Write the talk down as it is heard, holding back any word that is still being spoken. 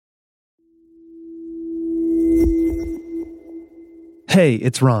Hey,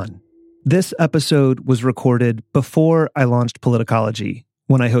 it's Ron. This episode was recorded before I launched Politicology,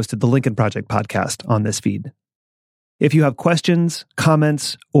 when I hosted the Lincoln Project podcast on this feed. If you have questions,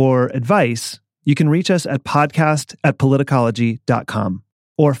 comments, or advice, you can reach us at podcast@politicology.com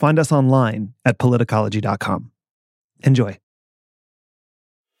or find us online at politicology.com. Enjoy.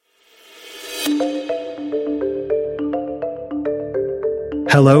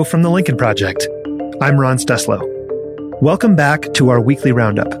 Hello from the Lincoln Project. I'm Ron Steslow. Welcome back to our weekly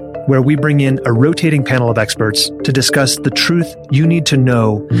roundup, where we bring in a rotating panel of experts to discuss the truth you need to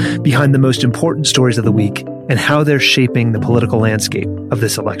know behind the most important stories of the week and how they're shaping the political landscape of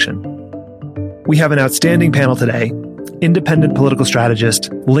this election. We have an outstanding panel today: independent political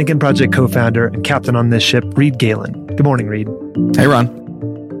strategist, Lincoln Project co-founder, and captain on this ship, Reed Galen. Good morning, Reed. Hey,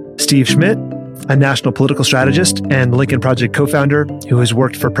 Ron. Steve Schmidt, a national political strategist and Lincoln Project co-founder who has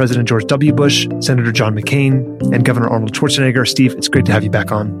worked for President George W. Bush, Senator John McCain, and Governor Arnold Schwarzenegger. Steve, it's great to have you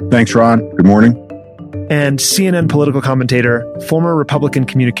back on. Thanks, Ron. Good morning. And CNN political commentator, former Republican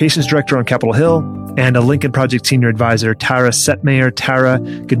communications director on Capitol Hill, and a Lincoln Project senior advisor, Tara Setmayer. Tara,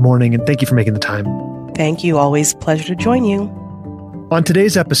 good morning, and thank you for making the time. Thank you. Always a pleasure to join you. On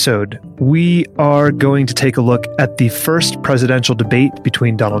today's episode, we are going to take a look at the first presidential debate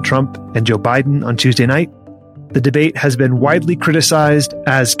between Donald Trump and Joe Biden on Tuesday night. The debate has been widely criticized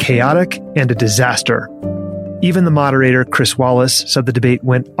as chaotic and a disaster. Even the moderator, Chris Wallace, said the debate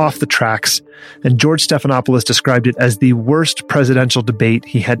went off the tracks, and George Stephanopoulos described it as the worst presidential debate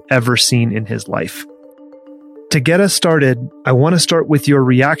he had ever seen in his life. To get us started, I want to start with your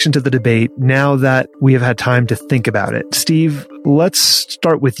reaction to the debate now that we have had time to think about it. Steve, let's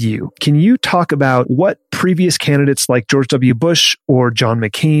start with you. Can you talk about what previous candidates like George W. Bush or John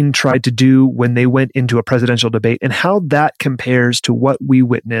McCain tried to do when they went into a presidential debate and how that compares to what we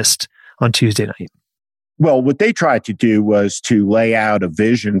witnessed on Tuesday night? Well, what they tried to do was to lay out a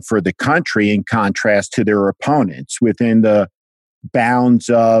vision for the country in contrast to their opponents within the bounds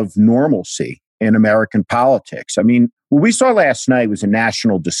of normalcy in American politics. I mean, what we saw last night was a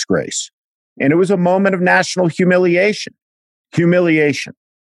national disgrace, and it was a moment of national humiliation. Humiliation.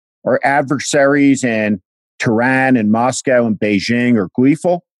 Our adversaries in Tehran and Moscow and Beijing are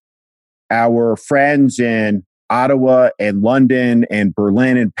gleeful. Our friends in Ottawa and London and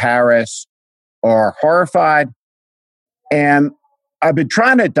Berlin and Paris are horrified. And I've been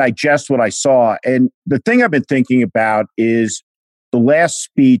trying to digest what I saw. And the thing I've been thinking about is the last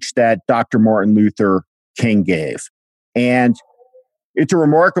speech that Dr. Martin Luther King gave. And it's a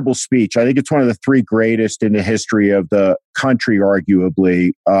remarkable speech. I think it's one of the three greatest in the history of the country,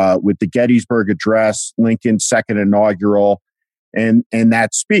 arguably, with the Gettysburg Address, Lincoln's second inaugural, and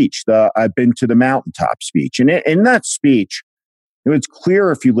that speech, the I've been to the mountaintop speech. And in that speech, it's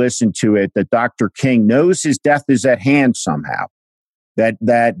clear if you listen to it that Dr. King knows his death is at hand somehow,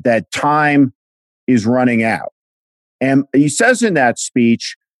 that time is running out. And he says in that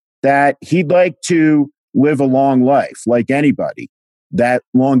speech that he'd like to live a long life like anybody, that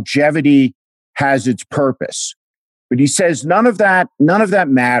longevity has its purpose. But he says none of that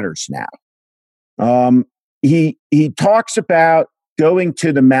matters now. He talks about going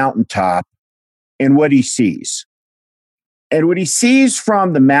to the mountaintop and what he sees. And what he sees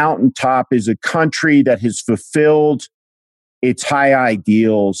from the mountaintop is a country that has fulfilled its high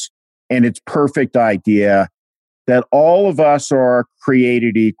ideals and its perfect idea that all of us are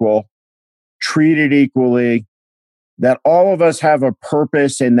created equal, treated equally, that all of us have a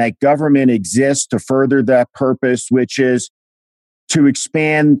purpose and that government exists to further that purpose, which is to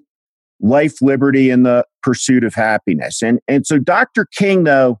expand life, liberty, and the pursuit of happiness. And so Dr. King,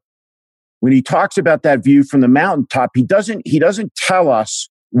 though, when he talks about that view from the mountaintop, he doesn't tell us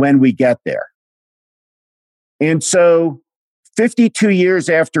when we get there. And so 52 years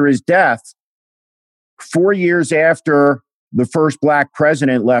after his death, 4 years after the first Black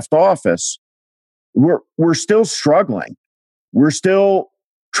president left office, we're still struggling. We're still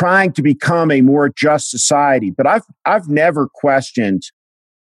trying to become a more just society. But I've never questioned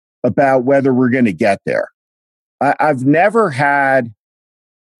about whether we're going to get there. I've never had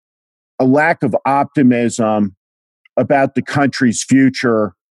a lack of optimism about the country's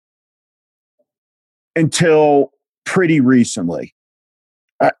future until pretty recently.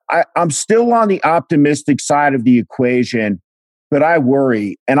 I'm still on the optimistic side of the equation, but I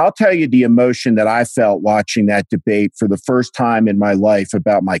worry. And I'll tell you the emotion that I felt watching that debate for the first time in my life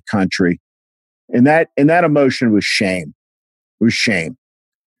about my country. And that emotion was shame. It was shame.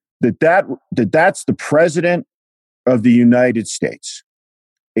 That's the president of the United States,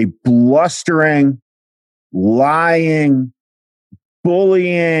 a blustering, lying,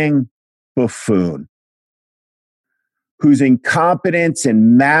 bullying buffoon whose incompetence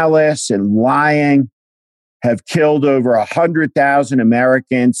and malice and lying have killed over 100,000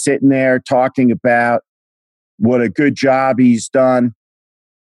 Americans, sitting there talking about what a good job he's done.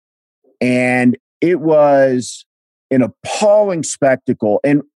 And it was an appalling spectacle.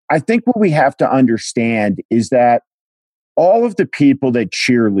 And I think what we have to understand is that all of the people that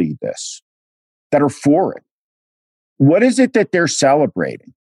cheerlead this, that are for it, what is it that they're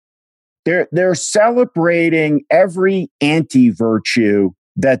celebrating? They're celebrating every anti-virtue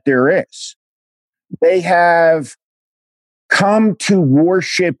that there is. They have come to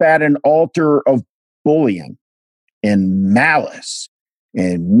worship at an altar of bullying and malice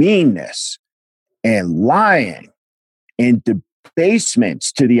and meanness and lying and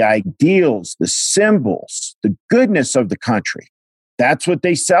debasements to the ideals, the symbols, the goodness of the country. That's what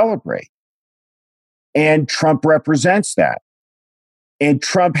they celebrate. And Trump represents that. And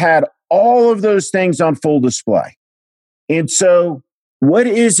Trump had all of those things on full display. And so what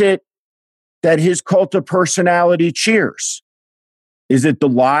is it that his cult of personality cheers? Is it the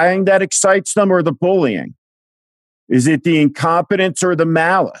lying that excites them or the bullying? Is it the incompetence or the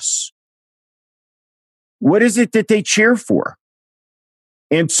malice? What is it that they cheer for?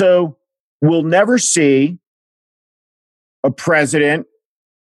 And so we'll never see a president,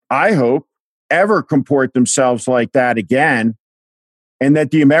 I hope, ever comport themselves like that again, and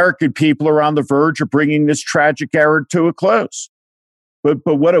that the American people are on the verge of bringing this tragic era to a close. But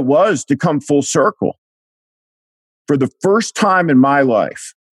what it was to come full circle, for the first time in my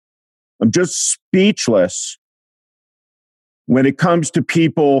life, I'm just speechless when it comes to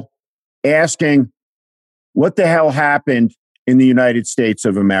people asking, what the hell happened in the United States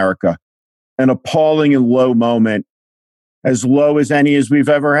of America? An appalling and low moment, as low as any as we've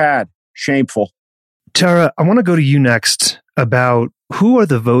ever had. Shameful. Tara, I want to go to you next about who are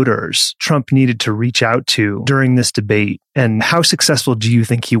the voters Trump needed to reach out to during this debate, and how successful do you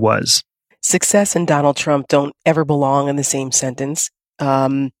think he was? Success and Donald Trump don't ever belong in the same sentence.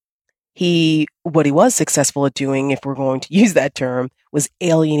 What he was successful at doing, if we're going to use that term, was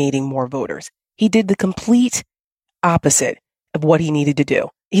alienating more voters. He did the complete opposite of what he needed to do.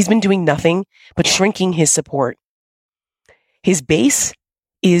 He's been doing nothing but shrinking his support. His base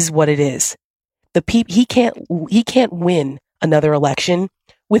is what it is. He can't win another election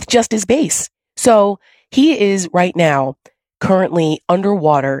with just his base. So he is right now currently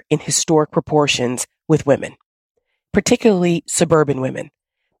underwater in historic proportions with women, particularly suburban women.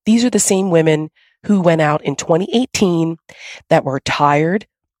 These are the same women who went out in 2018 that were tired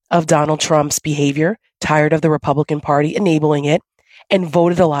of Donald Trump's behavior, tired of the Republican Party enabling it, and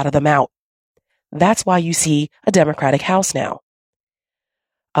voted a lot of them out. That's why you see a Democratic House now.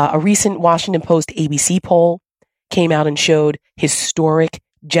 A recent Washington Post ABC poll came out and showed historic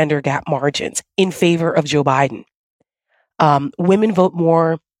gender gap margins in favor of Joe Biden. Women vote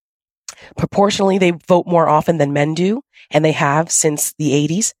more proportionally. They vote more often than men do, and they have since the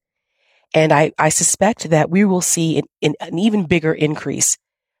 80s. And I suspect that we will see an even bigger increase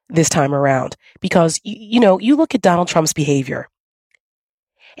this time around, because, you look at Donald Trump's behavior,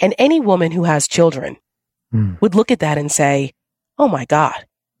 and any woman who has children would look at that and say, oh my God,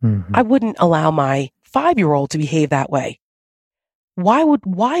 I wouldn't allow my 5-year-old to behave that way. Why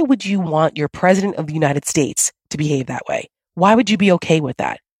would you want your president of the United States to behave that way? Why would you be okay with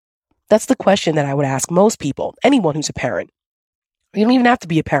that? That's the question that I would ask most people, anyone who's a parent. You don't even have to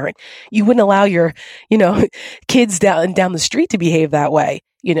be a parent. You wouldn't allow your, kids down the street to behave that way.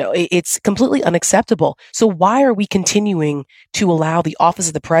 It's completely unacceptable. So why are we continuing to allow the office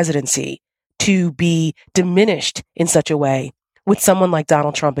of the presidency to be diminished in such a way with someone like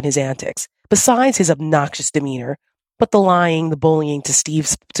Donald Trump and his antics, besides his obnoxious demeanor, but the lying, the bullying, to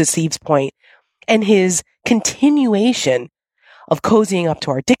Steve's point, and his continuation of cozying up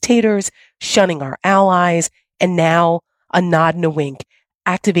to our dictators, shunning our allies, and now a nod and a wink,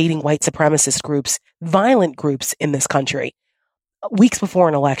 activating white supremacist groups, violent groups in this country, weeks before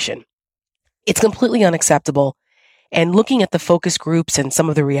an election. It's completely unacceptable. And looking at the focus groups and some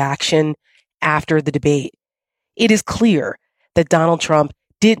of the reaction after the debate, it is clear that Donald Trump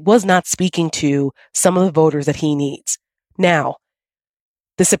was not speaking to some of the voters that he needs. Now,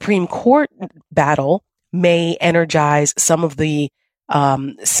 the Supreme Court battle may energize some of the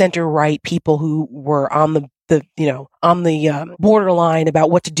center-right people who were on the borderline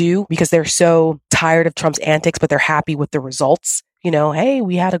about what to do, because they're so tired of Trump's antics, but they're happy with the results. Hey,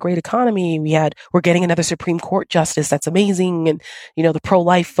 we had a great economy. We're getting another Supreme Court justice. That's amazing. And, the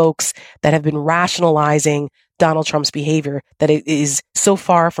pro-life folks that have been rationalizing Donald Trump's behavior, that it is so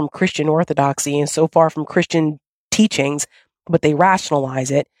far from Christian orthodoxy and so far from Christian teachings, but they rationalize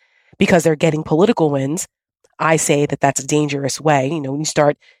it because they're getting political wins. I say that that's a dangerous way. When you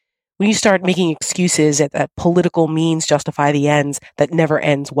start making excuses that political means justify the ends, that never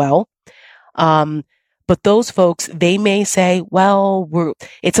ends well. But those folks, they may say, well,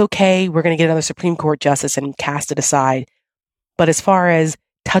 it's okay. We're going to get another Supreme Court justice and cast it aside. But as far as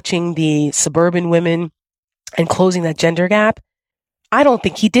touching the suburban women and closing that gender gap, I don't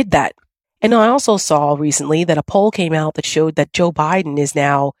think he did that. And I also saw recently that a poll came out that showed that Joe Biden is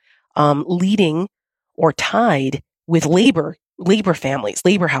now leading or tied with labor families,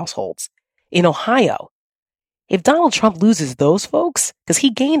 labor households in Ohio. If Donald Trump loses those folks, because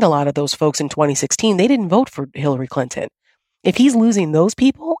he gained a lot of those folks in 2016, they didn't vote for Hillary Clinton. If he's losing those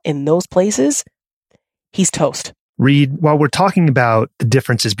people in those places, he's toast. Reed, while we're talking about the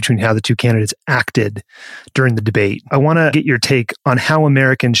differences between how the two candidates acted during the debate, I want to get your take on how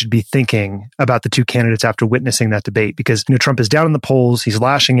Americans should be thinking about the two candidates after witnessing that debate. Because Trump is down in the polls, he's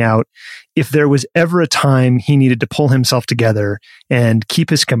lashing out. If there was ever a time he needed to pull himself together and keep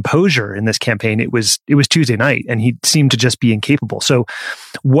his composure in this campaign, it was Tuesday night, and he seemed to just be incapable. So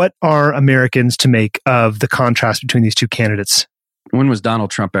what are Americans to make of the contrast between these two candidates? When was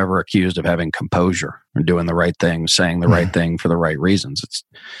Donald Trump ever accused of having composure or doing the right thing, saying the right thing for the right reasons?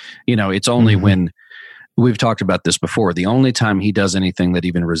 It's only when we've talked about this before. The only time he does anything that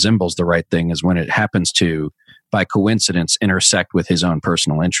even resembles the right thing is when it happens to, by coincidence, intersect with his own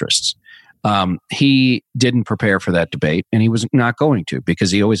personal interests. He didn't prepare for that debate, and he was not going to,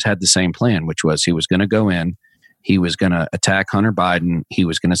 because he always had the same plan, which was he was going to go in, he was going to attack Hunter Biden, he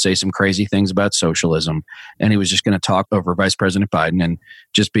was going to say some crazy things about socialism, and he was just going to talk over Vice President Biden and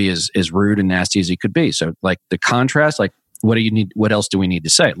just be as rude and nasty as he could be. So, the contrast, what do you need? What else do we need to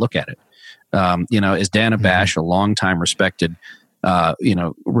say? Look at it. As Dana Bash, a longtime respected,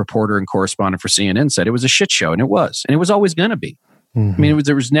 reporter and correspondent for CNN, said, it was a shit show, and it was always going to be. I mean,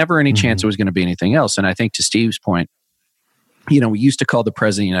 there was never any chance it was going to be anything else. And I think, to Steve's point, we used to call the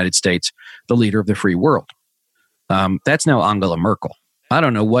President of the United States the leader of the free world. That's now Angela Merkel. I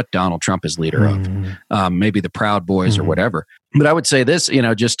don't know what Donald Trump is leader of. Maybe the Proud Boys or whatever. But I would say this,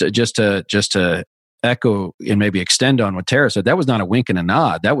 just to echo and maybe extend on what Tara said, that was not a wink and a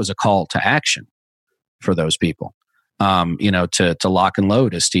nod. That was a call to action for those people. To lock and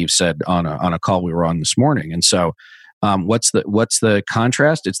load, as Steve said on a call we were on this morning. And so, what's the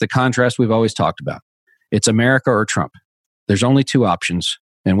contrast? It's the contrast we've always talked about. It's America or Trump. There's only two options.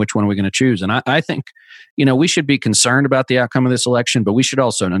 And which one are we going to choose? And I think, we should be concerned about the outcome of this election, but we should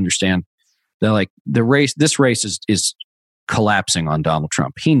also understand that this race is collapsing on Donald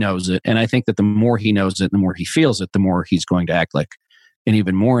Trump. He knows it. And I think that the more he knows it, the more he feels it, the more he's going to act like an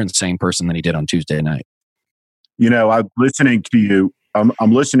even more insane person than he did on Tuesday night. I'm listening to you. I'm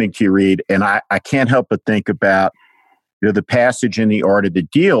listening to you, Reed, and I can't help but think about the passage in The Art of the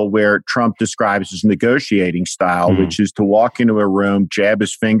Deal where Trump describes his negotiating style, which is to walk into a room, jab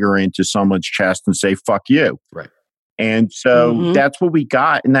his finger into someone's chest and say, fuck you. Right. And so that's what we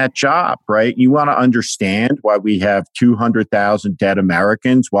got in that job, right? You want to understand why we have 200,000 dead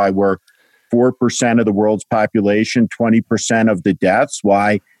Americans, why we're 4% of the world's population, 20% of the deaths,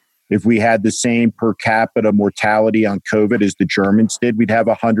 why if we had the same per capita mortality on COVID as the Germans did, we'd have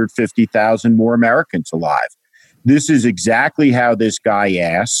 150,000 more Americans alive. This is exactly how this guy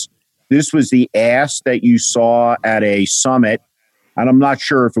asks. This was the ask that you saw at a summit. And I'm not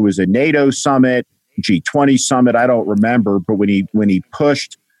sure if it was a NATO summit, G20 summit. I don't remember. But when he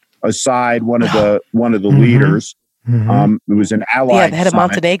pushed aside one of the leaders, it was an ally. Yeah, the head of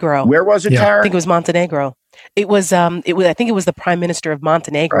Montenegro. Where was it, Tara? I think it was Montenegro. It was. I think it was the prime minister of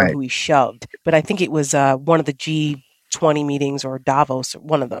Montenegro who he shoved. But I think it was one of the G20 meetings or Davos,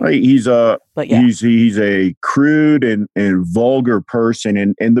 one of them. Right. He's a crude and vulgar person.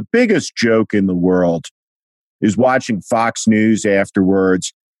 And the biggest joke in the world is watching Fox News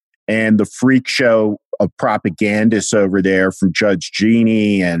afterwards and the freak show of propagandists over there from Judge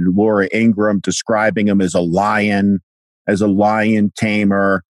Jeannie and Laura Ingraham describing him as a lion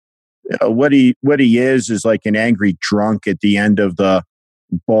tamer. What he is like an angry drunk at the end of the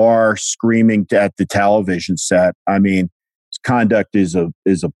bar screaming at the television set. I mean, his conduct is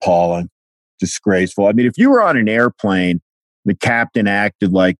appalling, disgraceful. I mean, if you were on an airplane, the captain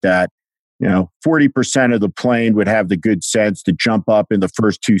acted like that, 40% of the plane would have the good sense to jump up in the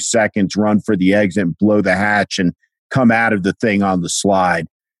first 2 seconds, run for the exit and blow the hatch and come out of the thing on the slide.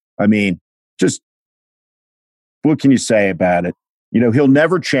 I mean, just what can you say about it? He'll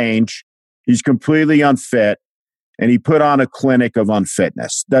never change. He's completely unfit. And he put on a clinic of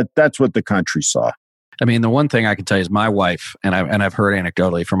unfitness. That's what the country saw. I mean, the one thing I can tell you is my wife, and I've heard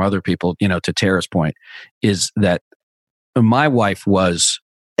anecdotally from other people, to Tara's point, is that my wife was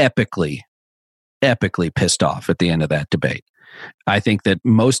epically epically pissed off at the end of that debate. I think that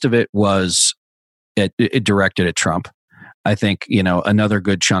most of it was it directed at Trump. I think, another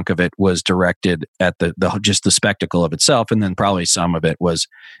good chunk of it was directed at the just the spectacle of itself. And then probably some of it was,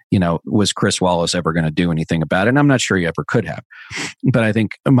 was Chris Wallace ever going to do anything about it? And I'm not sure he ever could have. But I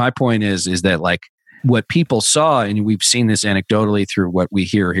think my point is that like what people saw, and we've seen this anecdotally through what we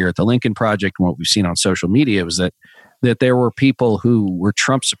hear here at the Lincoln Project and what we've seen on social media, was that there were people who were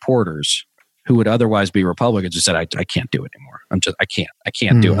Trump supporters who would otherwise be Republicans who said, I can't do it anymore. I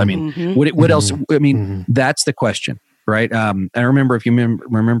can't do it. I mean, what else? I mean, that's the question. Right. I remember, if you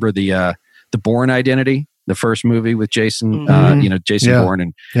remember the Bourne Identity, the first movie with Jason, Jason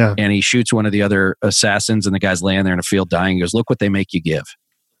Bourne, and he shoots one of the other assassins, and the guy's laying there in a field dying. He goes, "Look what they make you give."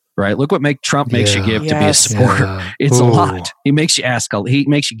 Right. Look what Trump makes you give to be a supporter. Yeah. It's a lot. He makes you he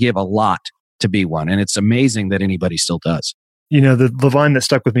makes you give a lot to be one. And it's amazing that anybody still does. The line that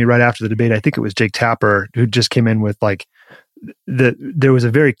stuck with me right after the debate, I think it was Jake Tapper, who just came in with like, there was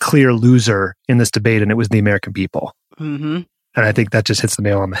a very clear loser in this debate, and it was the American people. Mm-hmm. And I think that just hits the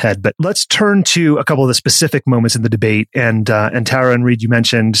nail on the head. But let's turn to a couple of the specific moments in the debate. And Tara and Reed, you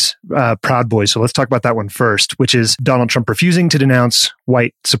mentioned Proud Boys. So let's talk about that one first, which is Donald Trump refusing to denounce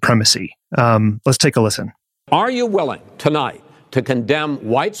white supremacy. Let's take a listen. Are you willing tonight to condemn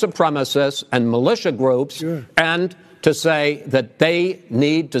white supremacists and militia groups and to say that they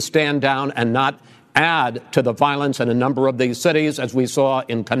need to stand down and not add to the violence in a number of these cities, as we saw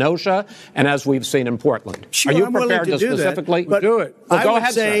in Kenosha and as we've seen in Portland? Sure, are you I'm prepared to specifically do it? Well, go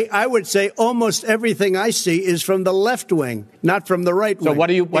ahead, I would say almost everything I see is from the left wing, not from the right wing. So what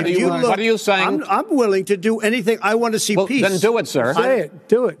are you saying? I'm willing to do anything. I want to see peace. Then do it, sir. Say it.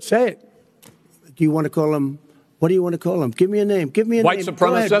 Do it. Say it. Do you want to call them? What do you want to call them? Give me a name. Give me a white name.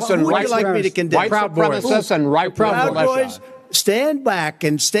 Supremacists and white supremacists. Like me to condemn? White supremacists and right Proud Boys. Stand back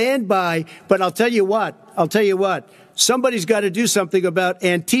and stand by. But I'll tell you what. Somebody's got to do something about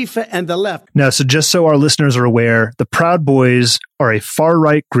Antifa and the left. Now, so just so our listeners are aware, the Proud Boys are a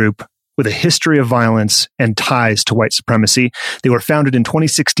far-right group with a history of violence and ties to white supremacy. They were founded in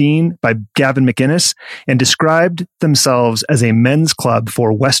 2016 by Gavin McInnes and described themselves as a men's club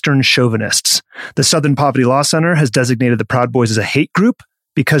for Western chauvinists. The Southern Poverty Law Center has designated the Proud Boys as a hate group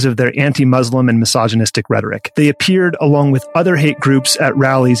because of their anti-Muslim and misogynistic rhetoric. They appeared along with other hate groups at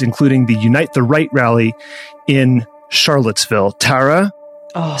rallies, including the Unite the Right rally in Charlottesville. Tara,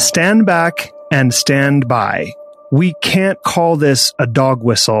 stand back and stand by. We can't call this a dog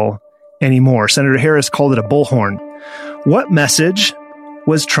whistle anymore. Senator Harris called it a bullhorn. What message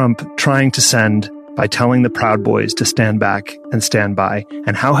was Trump trying to send by telling the Proud Boys to stand back and stand by,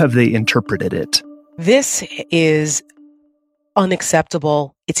 and how have they interpreted it? This is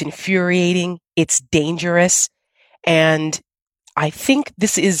unacceptable. It's infuriating. It's dangerous. And I think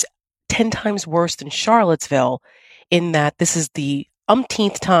this is 10 times worse than Charlottesville, in that this is the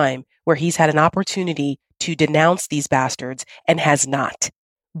umpteenth time where he's had an opportunity to denounce these bastards and has not.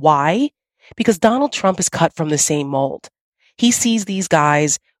 Why? Because Donald Trump is cut from the same mold. He sees these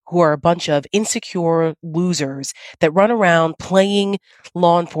guys who are a bunch of insecure losers that run around playing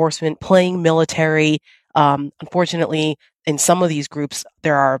law enforcement, playing military. Unfortunately, in some of these groups,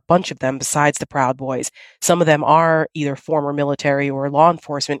 there are a bunch of them besides the Proud Boys. Some of them are either former military or law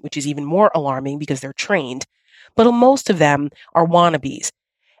enforcement, which is even more alarming because they're trained. But most of them are wannabes.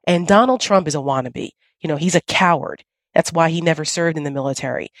 And Donald Trump is a wannabe. He's a coward. That's why he never served in the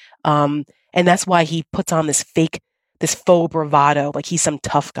military. And that's why he puts on this faux bravado, like he's some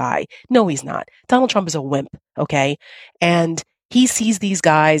tough guy. No, he's not. Donald Trump is a wimp, okay? And he sees these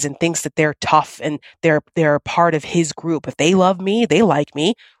guys and thinks that they're tough and they're part of his group. If they love me, they like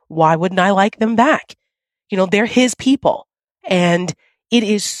me. Why wouldn't I like them back? They're his people. And it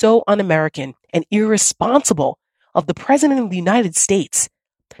is so un-American and irresponsible of the President of the United States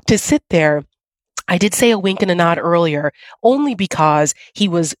to sit there. I did say a wink and a nod earlier, only because he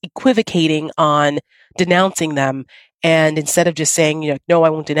was equivocating on denouncing them. And instead of just saying, no, I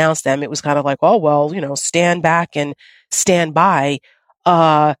won't denounce them, it was kind of like, oh, well, stand back and stand by.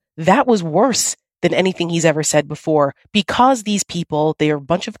 That was worse than anything he's ever said before, because these people, they are a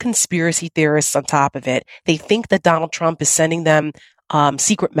bunch of conspiracy theorists on top of it. They think that Donald Trump is sending them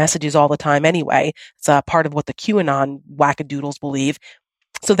secret messages all the time anyway. It's part of what the QAnon wackadoodles believe.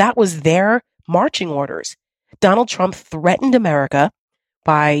 So that was their marching orders. Donald Trump threatened America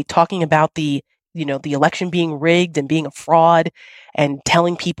by talking about the election being rigged and being a fraud, and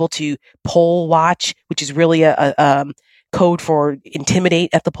telling people to poll watch, which is really a code for intimidate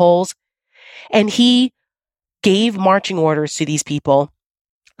at the polls. And he gave marching orders to these people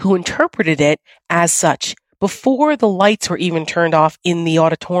who interpreted it as such. Before the lights were even turned off in the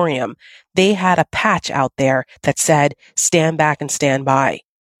auditorium, they had a patch out there that said, "Stand back and stand by."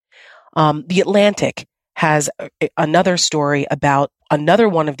 The Atlantic has another story about another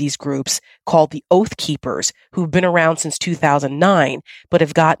one of these groups called the Oath Keepers, who've been around since 2009, but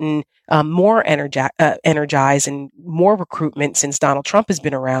have gotten more energized and more recruitment since Donald Trump has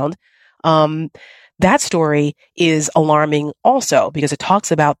been around. That story is alarming also because it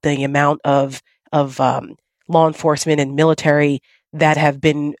talks about the amount of law enforcement and military that have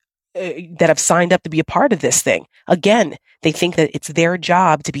been that have signed up to be a part of this thing. Again, they think that it's their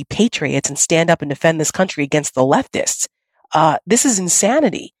job to be patriots and stand up and defend this country against the leftists. This is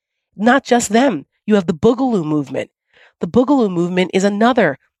insanity. Not just them. You have the Boogaloo movement. The Boogaloo movement is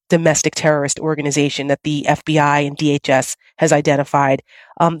another domestic terrorist organization that the FBI and DHS has identified.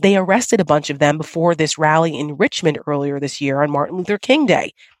 They arrested a bunch of them before this rally in Richmond earlier this year on Martin Luther King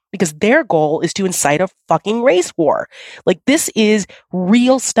Day, because their goal is to incite a fucking race war. Like, this is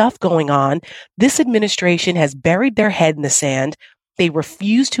real stuff going on. This administration has buried their head in the sand. They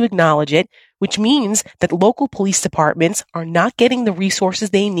refuse to acknowledge it, which means that local police departments are not getting the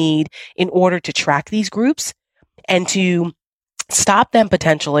resources they need in order to track these groups and to stop them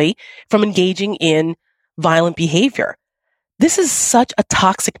potentially from engaging in violent behavior. This is such a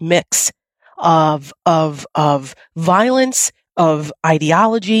toxic mix of violence, of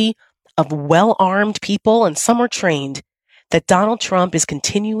ideology, of well-armed people, and some are trained, that Donald Trump is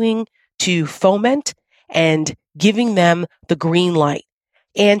continuing to foment and giving them the green light.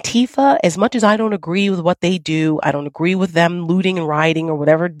 Antifa, as much as I don't agree with what they do, I don't agree with them looting and rioting or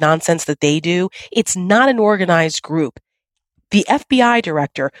whatever nonsense that they do, it's not an organized group. The FBI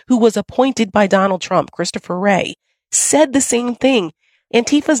director, who was appointed by Donald Trump, Christopher Wray, said the same thing.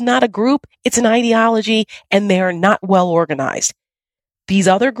 Antifa's not a group, it's an ideology, and they're not well organized. These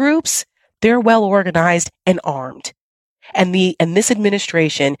other groups, they're well organized and armed. And this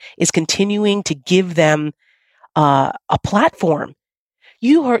administration is continuing to give them a platform.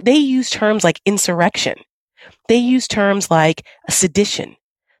 They use terms like insurrection. They use terms like sedition.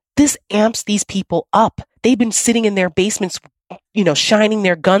 This amps these people up. They've been sitting in their basements, shining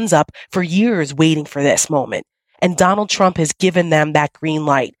their guns up for years waiting for this moment. And Donald Trump has given them that green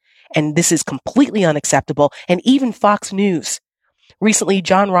light. And this is completely unacceptable. And even Fox News. Recently,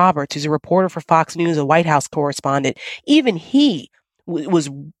 John Roberts, who's a reporter for Fox News, a White House correspondent, even he was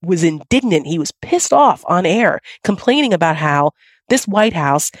indignant. He was pissed off on air, complaining about how this White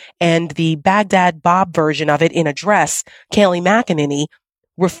House and the Baghdad Bob version of it in a dress, Kayleigh McEnany,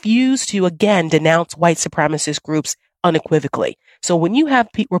 refused to again denounce white supremacist groups unequivocally. So when you have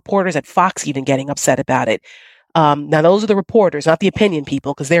reporters at Fox even getting upset about it, now those are the reporters, not the opinion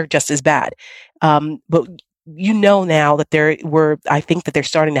people, because they're just as bad. But now that I think that they're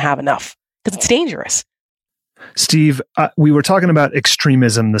starting to have enough because it's dangerous. Steve, we were talking about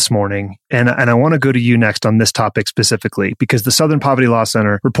extremism this morning, and I want to go to you next on this topic specifically, because the Southern Poverty Law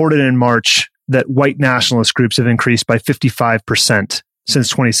Center reported in March that white nationalist groups have increased by 55% since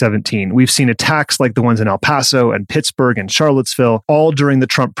 2017. We've seen attacks like the ones in El Paso and Pittsburgh and Charlottesville, all during the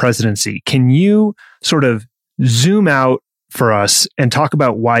Trump presidency. Can you sort of zoom out for us and talk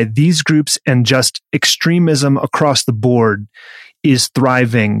about why these groups and just extremism across the board is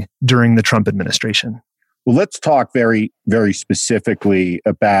thriving during the Trump administration? Well, let's talk very, very specifically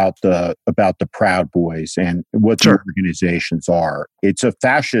about the Proud Boys and what the organizations are. It's a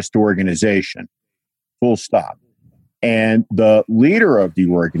fascist organization, full stop. And the leader of the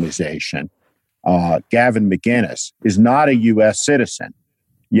organization, Gavin McInnes, is not a U.S. citizen,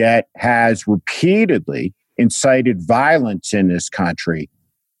 yet has repeatedly incited violence in this country,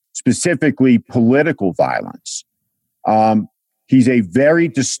 specifically political violence. He's a very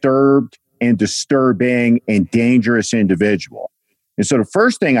disturbed and disturbing and dangerous individual. And so the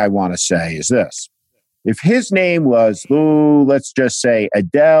first thing I want to say is this. If his name was, let's just say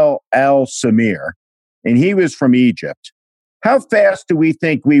Adel El-Samir, and he was from Egypt, how fast do we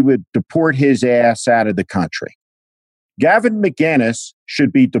think we would deport his ass out of the country? Gavin McInnes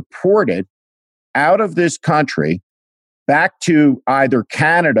should be deported out of this country back to either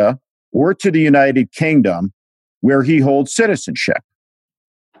Canada or to the United Kingdom, where he holds citizenship.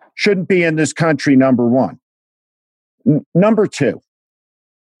 Shouldn't be in this country, number one. Number two,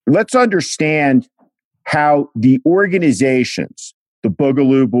 let's understand how the organizations, the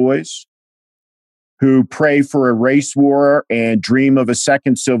Boogaloo Boys, who pray for a race war and dream of a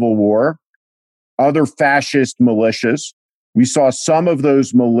second civil war, other fascist militias. We saw some of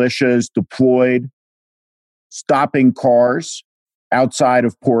those militias deployed, stopping cars outside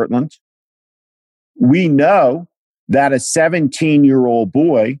of Portland. We know that a 17-year-old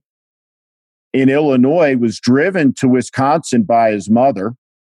boy in Illinois was driven to Wisconsin by his mother,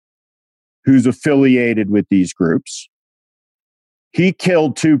 who's affiliated with these groups. He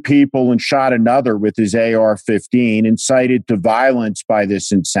killed 2 people and shot another with his AR-15, incited to violence by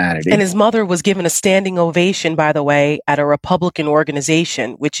this insanity. And his mother was given a standing ovation, by the way, at a Republican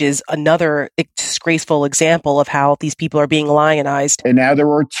organization, which is another disgraceful example of how these people are being lionized. And now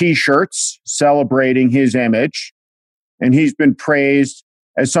there are T-shirts celebrating his image, and he's been praised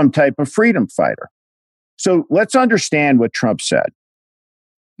as some type of freedom fighter. So let's understand what Trump said.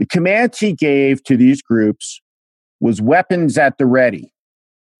 The command he gave to these groups was weapons at the ready.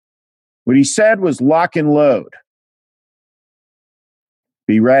 What he said was lock and load.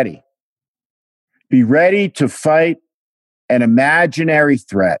 Be ready. Be ready to fight an imaginary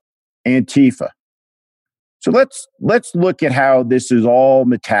threat, Antifa. So let's look at how this is all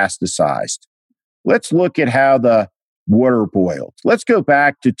metastasized. Let's look at how the water boiled. Let's go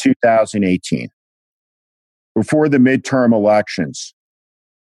back to 2018, before the midterm elections.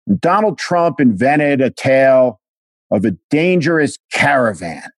 Donald Trump invented a tale of a dangerous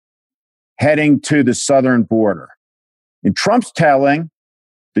caravan heading to the southern border. In Trump's telling,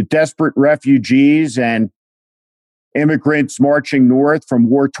 the desperate refugees and immigrants marching north from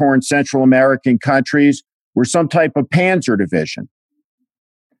war-torn Central American countries were some type of panzer division.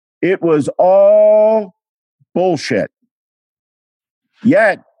 It was all bullshit.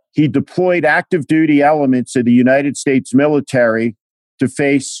 Yet, he deployed active duty elements of the United States military to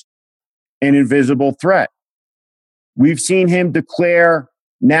face an invisible threat. We've seen him declare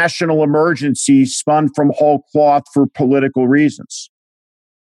national emergencies spun from whole cloth for political reasons.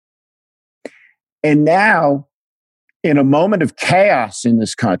 And now, in a moment of chaos in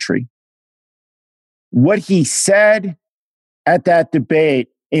this country, what he said at that debate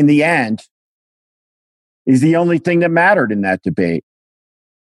in the end is the only thing that mattered in that debate.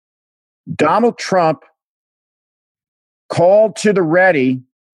 Donald Trump called to the ready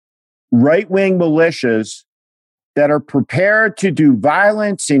right-wing militias that are prepared to do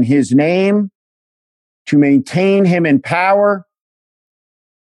violence in his name to maintain him in power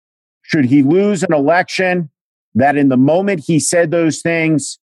should he lose an election, that in the moment he said those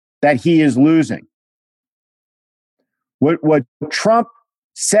things, that he is losing. What Trump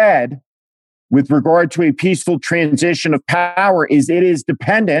said with regard to a peaceful transition of power is it is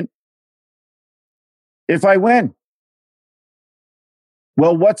dependent if I win.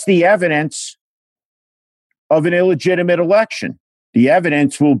 Well, what's the evidence of an illegitimate election? The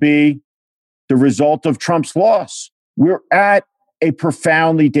evidence will be the result of Trump's loss. We're at a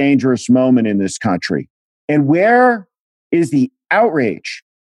profoundly dangerous moment in this country. And where is the outrage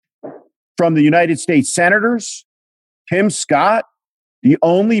from the United States senators? Tim Scott, the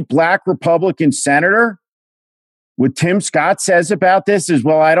only Black Republican senator, what Tim Scott says about this is,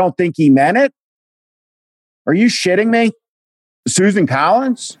 well, I don't think he meant it. Are you shitting me? Susan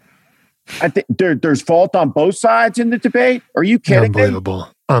Collins? I think there's fault on both sides in the debate. Are you kidding me?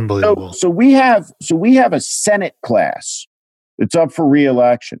 Unbelievable. So we have a Senate class that's up for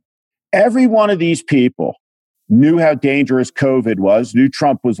re-election. Every one of these people knew how dangerous COVID was, knew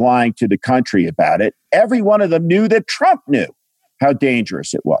Trump was lying to the country about it. Every one of them knew that Trump knew how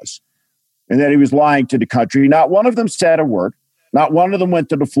dangerous it was and that he was lying to the country. Not one of them said a word. Not one of them went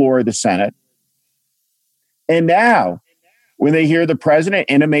to the floor of the Senate. And now, when they hear the president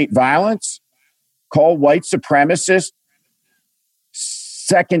intimate violence, call white supremacists,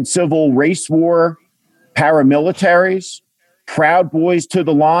 second civil race war paramilitaries, Proud Boys to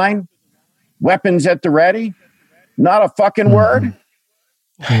the line, weapons at the ready, not a fucking word.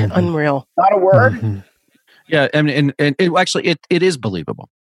 Unreal. Not a word. Yeah, and it actually it is believable.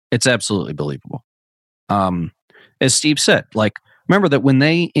 It's absolutely believable. As Steve said, like, remember that when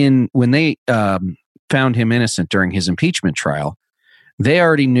they found him innocent during his impeachment trial, they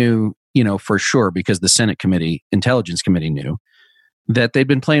already knew, for sure, because the Senate Intelligence Committee knew that they'd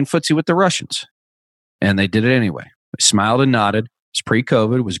been playing footsie with the Russians, and they did it anyway. They smiled and nodded. It's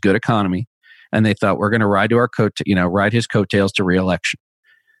pre-COVID, it was good economy, and they thought we're going to ride his coattails to re-election.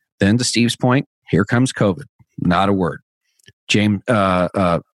 Then, to Steve's point, here comes COVID. Not a word.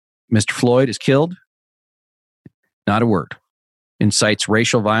 Mr. Floyd is killed. Not a word. Incites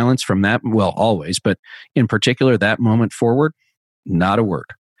racial violence from that, well, always, but in particular, that moment forward, not a word.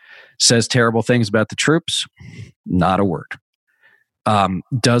 Says terrible things about the troops, not a word.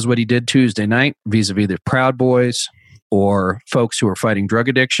 Does what he did Tuesday night vis-a-vis the Proud Boys or folks who are fighting drug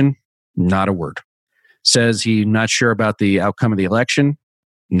addiction, not a word. Says he's not sure about the outcome of the election,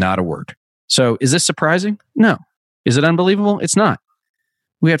 not a word. So is this surprising? No. Is it unbelievable? It's not.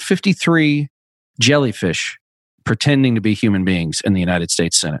 We had 53 jellyfish pretending to be human beings in the United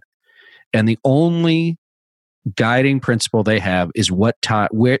States Senate. And the only guiding principle they have is where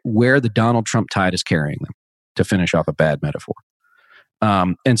the Donald Trump tide is carrying them, to finish off a bad metaphor.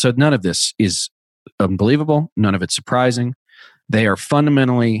 And so none of this is unbelievable. None of it's surprising. They are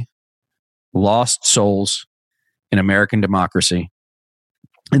fundamentally lost souls in American democracy.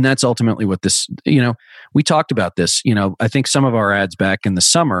 And that's ultimately what this, we talked about this. I think some of our ads back in the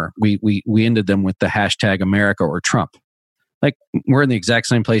summer, we ended them with the hashtag America or Trump. Like, we're in the exact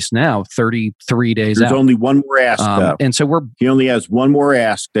same place now, 33 days out. There's only one more ask, though. And so he only has one more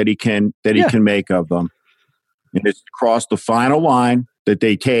ask that he can make of them. And it's to cross the final line, that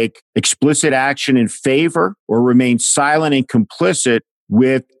they take explicit action in favor or remain silent and complicit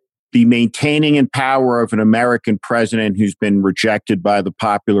with the maintaining in power of an American president who's been rejected by the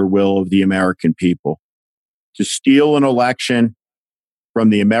popular will of the American people. To steal an election from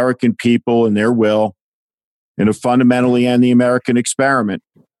the American people and their will, and to fundamentally end the American experiment.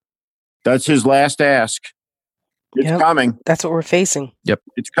 That's his last ask. It's coming. That's what we're facing. Yep.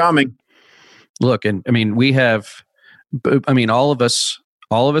 It's coming. Look, and all of us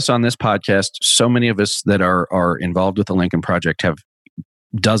on this podcast, so many of us that are involved with the Lincoln Project have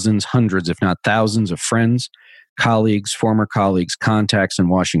dozens, hundreds, if not thousands of friends, colleagues, former colleagues, contacts in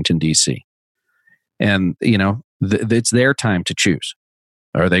Washington, D.C. And, it's their time to choose.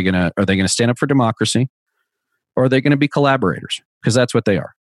 Are they going to stand up for democracy? Or are they going to be collaborators? Because that's what they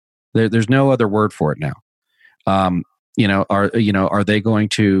are. There's no other word for it now. Are they going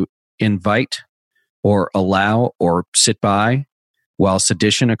to invite or allow or sit by while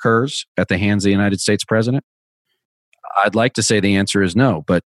sedition occurs at the hands of the United States president? I'd like to say the answer is no,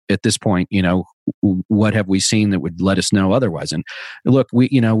 but at this point, what have we seen that would let us know otherwise? And look,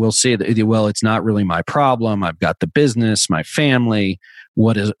 we'll see that, well, it's not really my problem. I've got the business, my family.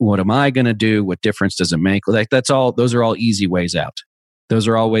 What am I going to do? What difference does it make? Like, those are all easy ways out. Those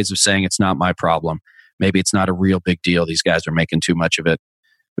are all ways of saying it's not my problem. Maybe it's not a real big deal. These guys are making too much of it.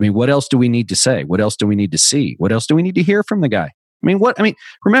 What else do we need to say? What else do we need to see? What else do we need to hear from the guy?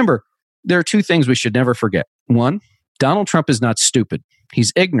 Remember, there are two things we should never forget. One, Donald Trump is not stupid.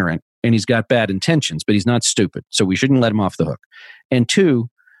 He's ignorant and he's got bad intentions, but he's not stupid. So we shouldn't let him off the hook. And two,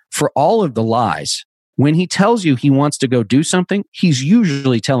 for all of the lies, when he tells you he wants to go do something, he's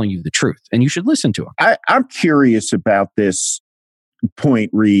usually telling you the truth, and you should listen to him. I'm curious about this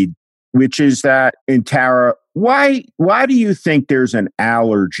point, Reed, which is that, and Tara, why do you think there's an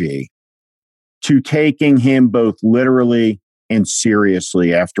allergy to taking him both literally and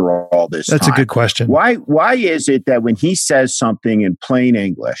seriously after all this That's time? A good question. Why is it that when he says something in plain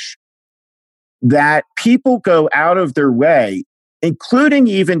English, that people go out of their way, including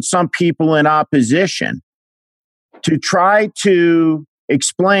even some people in opposition, to try to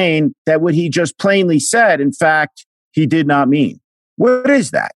explain that what he just plainly said, in fact, he did not mean? What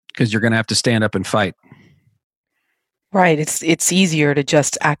is that? Because you're going to have to stand up and fight. Right. It's easier to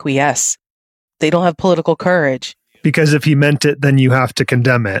just acquiesce. They don't have political courage. Because if he meant it, then you have to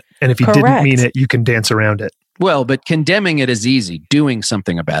condemn it. And if he didn't mean it, you can dance around it. Well, but condemning it is easy. Doing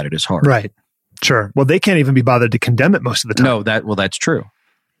something about it is hard. Right. Sure. Well, they can't even be bothered to condemn it most of the time. No, that's true.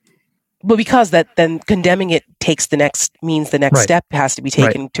 But because then condemning it means the next step has to be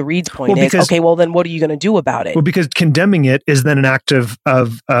taken. To Reed's point then what are you going to do about it? Well, because condemning it is then an act of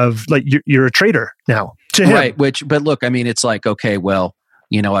like you're a traitor now to him. Right. But look, it's like, okay, well,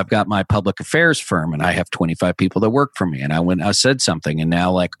 I've got my public affairs firm and I have 25 people that work for me, and I said something, and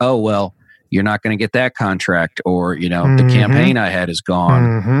now like, oh, well, you're not going to get that contract, or, the campaign I had is gone.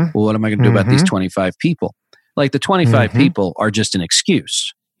 Mm-hmm. Well, what am I going to do about these 25 people? Like, the 25 people are just an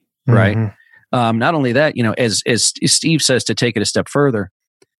excuse, right? Not only that, as Steve says, to take it a step further,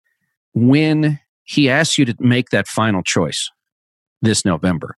 when he asks you to make that final choice this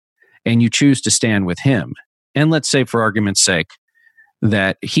November, and you choose to stand with him, and let's say, for argument's sake,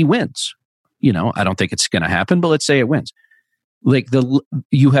 that he wins. I don't think it's going to happen, but let's say it wins. Like,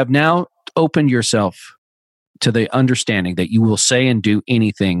 you have now opened yourself to the understanding that you will say and do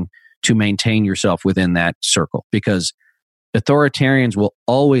anything to maintain yourself within that circle, because authoritarians will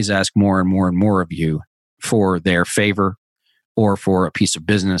always ask more and more and more of you for their favor, or for a piece of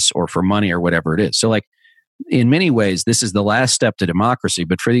business, or for money, or whatever it is. So, like, in many ways, this is the last step to democracy.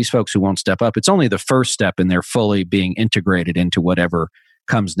 But for these folks who won't step up, it's only the first step in their fully being integrated into whatever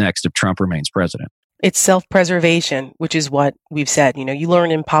comes next if Trump remains president. It's self-preservation, which is what we've said. You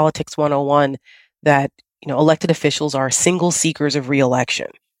learn in Politics 101 that, elected officials are single seekers of re-election.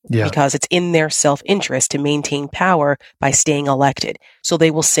 Yeah. Because it's in their self-interest to maintain power by staying elected. So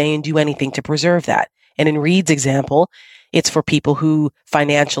they will say and do anything to preserve that. And in Reed's example, it's for people who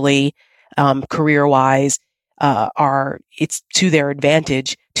financially, career-wise, it's to their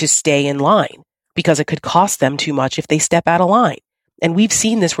advantage to stay in line because it could cost them too much if they step out of line. And we've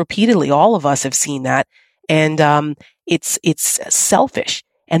seen this repeatedly. All of us have seen that. And it's selfish.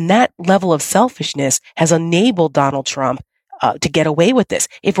 And that level of selfishness has enabled Donald Trump to get away with this.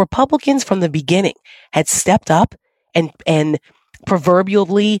 If Republicans from the beginning had stepped up and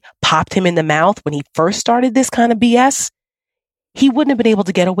proverbially popped him in the mouth when he first started this kind of BS, he wouldn't have been able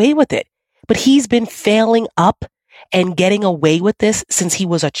to get away with it. But he's been failing up and getting away with this since he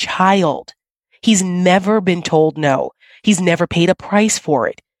was a child. He's never been told no. He's never paid a price for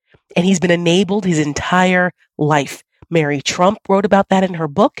it. And he's been enabled his entire life. Mary Trump wrote about that in her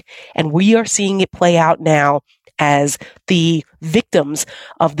book, and we are seeing it play out now as the victims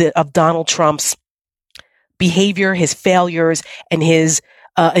of Donald Trump's behavior, his failures, and his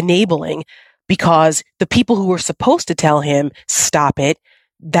enabling, because the people who were supposed to tell him, stop it,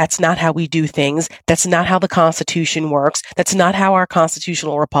 that's not how we do things. That's not how the Constitution works. That's not how our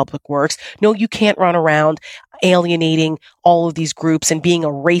constitutional republic works. No, you can't run around alienating all of these groups and being a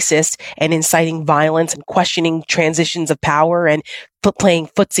racist and inciting violence and questioning transitions of power and playing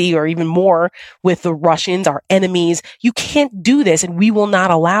footsie or even more with the Russians, our enemies. You can't do this, and we will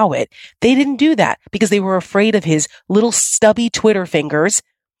not allow it. They didn't do that because they were afraid of his little stubby Twitter fingers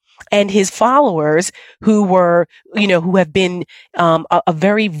and his followers who were, who have been a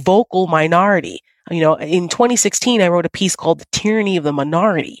very vocal minority. In 2016, I wrote a piece called The Tyranny of the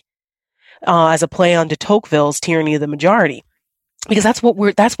Minority, as a play on de Tocqueville's Tyranny of the Majority. Because that's what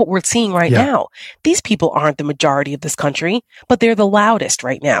we're seeing right now. These people aren't the majority of this country, but they're the loudest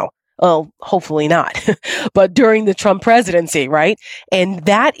right now. Oh, hopefully not, but during the Trump presidency, right? And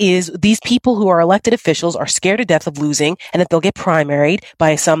that is, these people who are elected officials are scared to death of losing and that they'll get primaried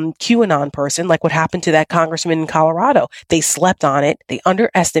by some QAnon person, like what happened to that congressman in Colorado. They slept on it. They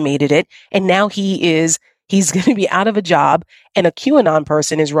underestimated it. And now he's going to be out of a job and a QAnon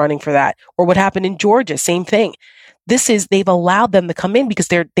person is running for that. Or what happened in Georgia, same thing. They've allowed them to come in because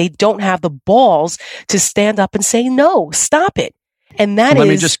they don't have the balls to stand up and say, no, stop it. And that Let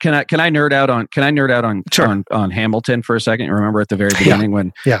me just, can I nerd out on Sure. on Hamilton for a second? You remember at the very beginning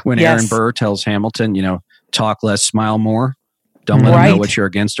when Aaron Burr tells Hamilton, talk less, smile more. Don't let them know what you're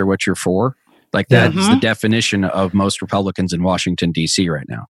against or what you're for. Like that is the definition of most Republicans in Washington, D.C. right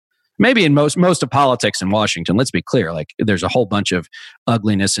now. Maybe in most of politics in Washington, let's be clear, like there's a whole bunch of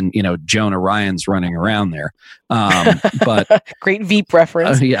ugliness and, Jonah Ryan's running around there. But great Veep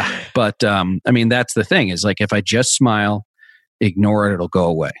reference. But that's the thing is like, if I just smile, ignore it, it'll go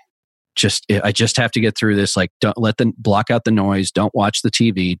away. I just have to get through this. Like, don't block out the noise. Don't watch the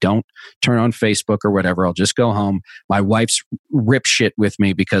TV. Don't turn on Facebook or whatever. I'll just go home. My wife's rip shit with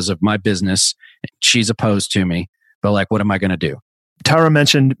me because of my business. She's opposed to me, but like, what am I going to do? Tara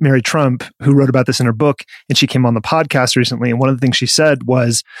mentioned Mary Trump, who wrote about this in her book, and she came on the podcast recently. And one of the things she said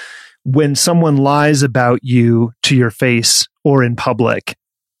was, when someone lies about you to your face or in public,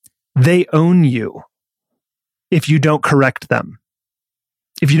 they own you. If you don't correct them.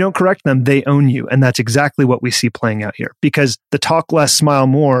 If you don't correct them, they own you. And that's exactly what we see playing out here. Because the talk less, smile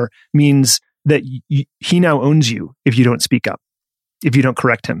more means that he now owns you if you don't speak up, if you don't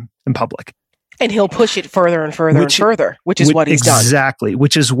correct him in public. And he'll push it further and further and further, which is what he's done. Exactly.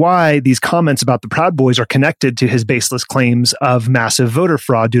 Which is why these comments about the Proud Boys are connected to his baseless claims of massive voter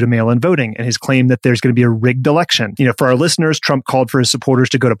fraud due to mail-in voting and his claim that there's going to be a rigged election. For our listeners, Trump called for his supporters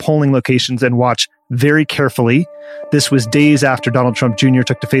to go to polling locations and watch very carefully. This was days after Donald Trump Jr.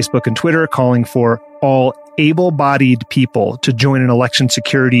 took to Facebook and Twitter calling for all able-bodied people to join an election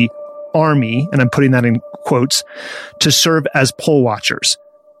security army, and I'm putting that in quotes, to serve as poll watchers.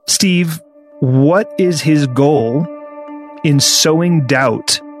 Steve, what is his goal in sowing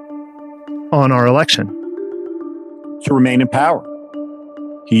doubt on our election? To remain in power.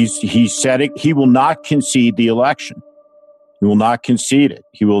 He said it. He will not concede the election. He will not concede it.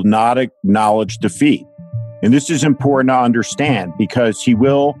 He will not acknowledge defeat. And this is important to understand because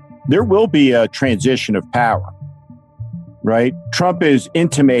there will be a transition of power, right? Trump is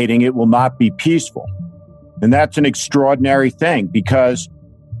intimating it will not be peaceful. And that's an extraordinary thing because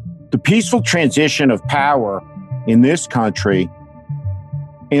the peaceful transition of power in this country,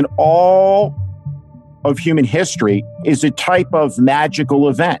 in all of human history, is a type of magical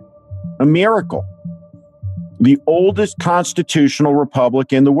event, a miracle. The oldest constitutional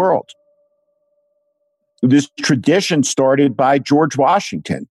republic in the world. This tradition started by George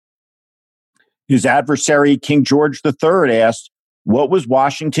Washington. His adversary, King George III, asked, what was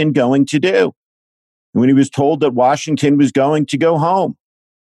Washington going to do? When he was told that Washington was going to go home.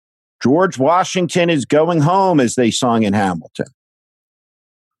 George Washington is going home, as they sung in Hamilton.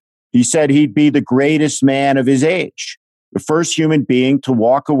 He said he'd be the greatest man of his age, the first human being to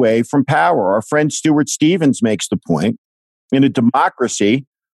walk away from power. Our friend Stuart Stevens makes the point, in a democracy,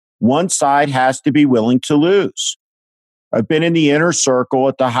 one side has to be willing to lose. I've been in the inner circle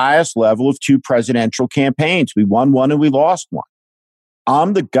at the highest level of 2 presidential campaigns. We won one and we lost one.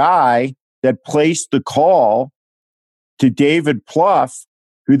 I'm the guy that placed the call to David Plouffe,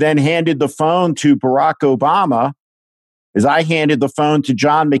 who then handed the phone to Barack Obama, as I handed the phone to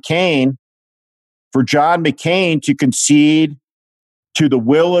John McCain, for John McCain to concede to the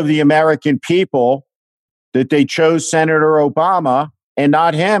will of the American people that they chose Senator Obama and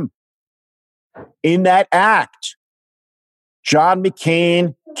not him. In that act, John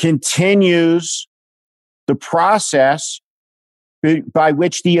McCain continues the process by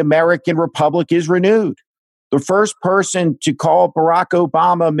which the American Republic is renewed. The first person to call Barack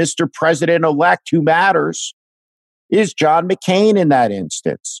Obama Mr. President-elect who matters is John McCain in that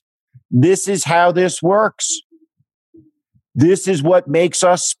instance. This is how this works. This is what makes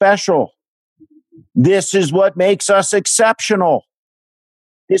us special. This is what makes us exceptional.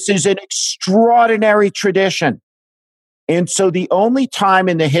 This is an extraordinary tradition. And so the only time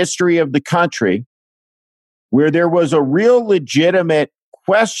in the history of the country where there was a real legitimate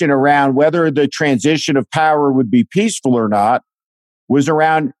question around whether the transition of power would be peaceful or not was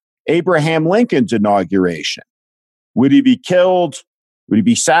around Abraham Lincoln's inauguration. Would he be killed? Would he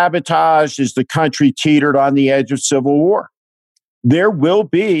be sabotaged as the country teetered on the edge of civil war? There will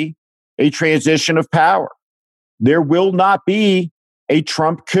be a transition of power. There will not be a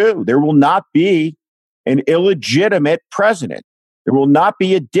Trump coup. There will not be an illegitimate president. There will not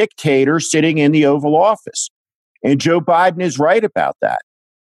be a dictator sitting in the Oval Office. And Joe Biden is right about that.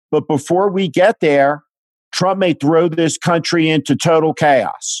 But before we get there, Trump may throw this country into total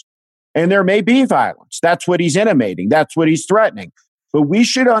chaos. And there may be violence. That's what he's intimating. That's what he's threatening. But we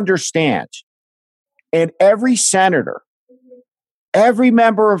should understand, and every senator, every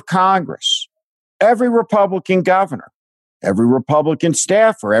member of Congress, every Republican governor, every Republican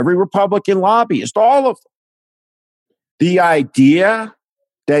staffer, every Republican lobbyist, all of them, the idea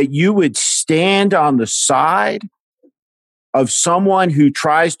that you would stand on the side of someone who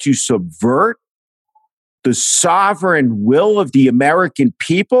tries to subvert the sovereign will of the American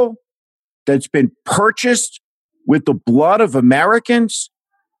people that's been purchased with the blood of Americans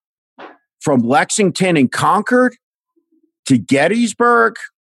from Lexington and Concord to Gettysburg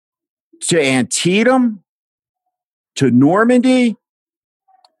to Antietam to Normandy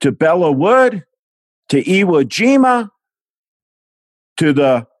to Belleau Wood to Iwo Jima to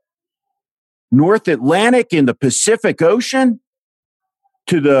the North Atlantic and the Pacific Ocean,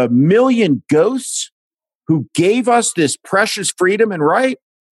 to the million ghosts who gave us this precious freedom and right,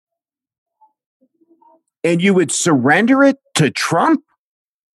 and you would surrender it to Trump?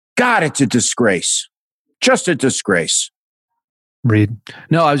 God, it's a disgrace. Just a disgrace. Reed.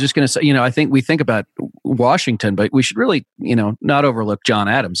 No, I was just going to say, I think we think about Washington, but we should really, not overlook John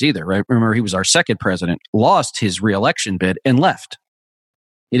Adams either, right? Remember, he was our second president, lost his reelection bid and left.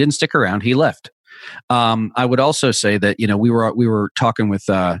 He didn't stick around. He left. I would also say that we were talking with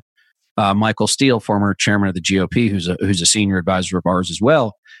Michael Steele, former chairman of the GOP, who's a senior advisor of ours as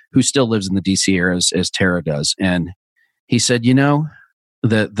well, who still lives in the DC area as Tara does, and he said,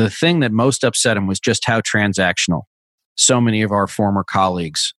 the thing that most upset him was just how transactional so many of our former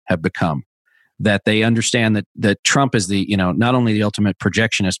colleagues have become. That they understand that Trump is the not only the ultimate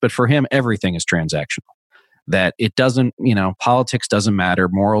projectionist, but for him everything is transactional. That it doesn't, politics doesn't matter,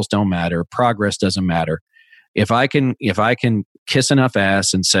 morals don't matter, progress doesn't matter. If I can kiss enough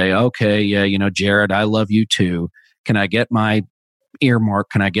ass and say, okay, yeah, Jared, I love you too. Can I get my earmark?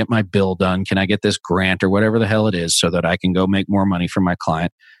 Can I get my bill done? Can I get this grant or whatever the hell it is so that I can go make more money for my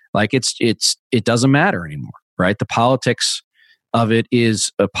client? Like it doesn't matter anymore, right? The politics of it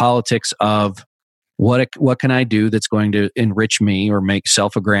is a politics of what can I do that's going to enrich me or make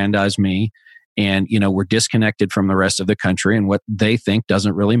self-aggrandize me? And, we're disconnected from the rest of the country, and what they think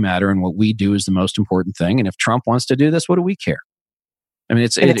doesn't really matter. And what we do is the most important thing. And if Trump wants to do this, what do we care? I mean,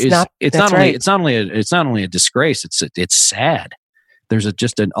 it's not only a disgrace. It's sad. There's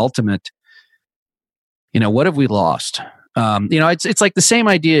just an ultimate, what have we lost? It's like the same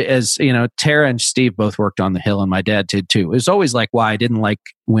idea as, Tara and Steve both worked on the Hill and my dad did too. It was always like why I didn't like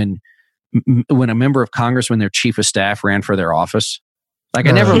when a member of Congress, when their chief of staff ran for their office. Like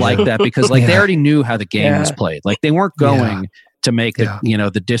I never liked that because they already knew how the game was played. Like they weren't going to make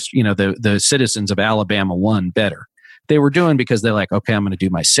the citizens of Alabama 1 better. They were doing because they're like, okay, I'm going to do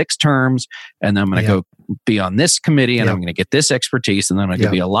my 6 terms and then I'm going to go be on this committee and I'm going to get this expertise and then I'm going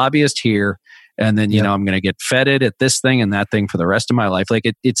to be a lobbyist here And then, you know, I'm going to get feted at this thing and that thing for the rest of my life. Like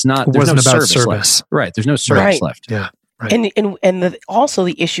it's not, it there's wasn't no about service left. Right. There's no service left. Yeah. Right. And also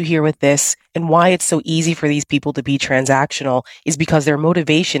the issue here with this and why it's so easy for these people to be transactional is because their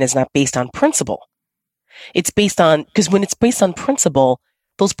motivation is not based on principle. It's based on, because when it's based on principle,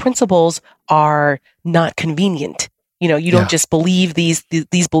 those principles are not convenient. You know, you don't just believe these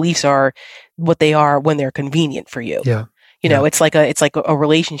beliefs are what they are when they're convenient for you. Yeah. You know, it's like a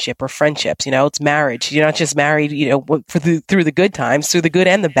relationship or friendships, you know, it's marriage. You're not just married, you know, through the good times, through the good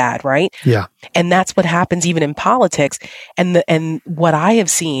and the bad, right? Yeah. And that's what happens even in politics. And what I have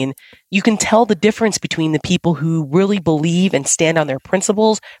seen, you can tell the difference between the people who really believe and stand on their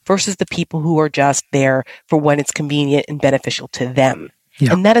principles versus the people who are just there for when it's convenient and beneficial to them.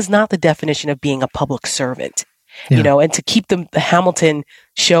 Yeah. And that is not the definition of being a public servant, you know, and to keep the Hamilton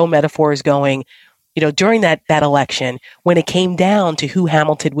show metaphors going, you know, during that election, when it came down to who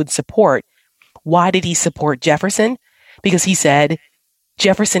Hamilton would support, why did he support Jefferson? Because he said,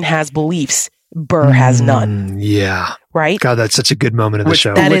 Jefferson has beliefs, Burr has none. Yeah. Right? God, that's such a good moment of the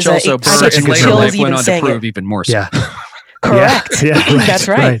show. Which also Burr in later life went on to prove even more so. Yeah. Correct. Yeah, right, that's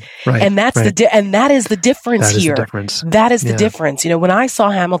right. Right. And that's and that is the difference here. That is the difference. You know, when I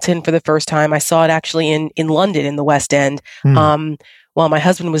saw Hamilton for the first time, I saw it actually in London in the West End. While my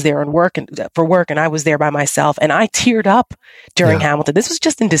husband was there for work, and I was there by myself, and I teared up during Hamilton. This was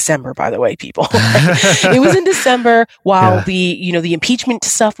just in December, by the way, people. It was in December while the impeachment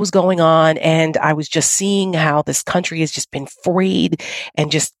stuff was going on, and I was just seeing how this country has just been frayed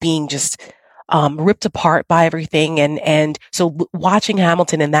and just being ripped apart by everything. And so watching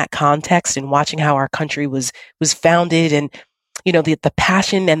Hamilton in that context and watching how our country was founded and, you know, the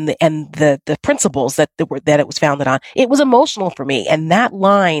passion and the principles that it was founded on, it was emotional for me. And that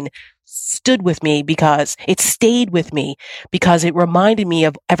line stood with me because it stayed with me because it reminded me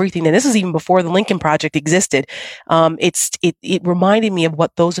of everything. And this is even before the Lincoln Project existed. It reminded me of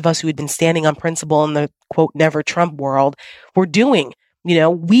what those of us who had been standing on principle in the quote, never Trump world were doing. You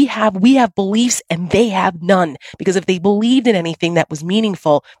know, we have beliefs and they have none, because if they believed in anything that was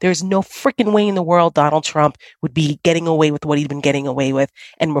meaningful, there's no freaking way in the world Donald Trump would be getting away with what he'd been getting away with.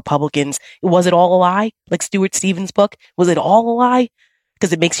 And Republicans, was it all a lie? Like Stuart Stevens' book, was it all a lie?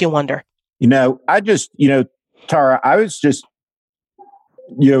 Because it makes you wonder. You know, Tara, I was just,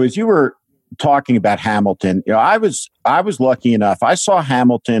 you know, as you were talking about Hamilton, you know, I was lucky enough. I saw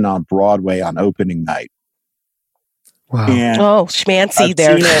Hamilton on Broadway on opening night. Wow. And schmancy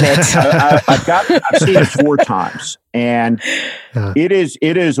there. I've seen it 4 times, and it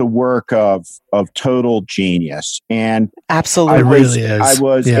is a work of total genius. And absolutely, it really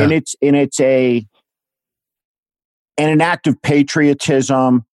is. And it's an act of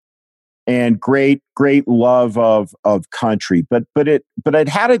patriotism and great love of country. But it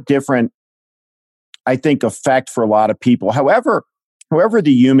had a different, I think, effect for a lot of people. However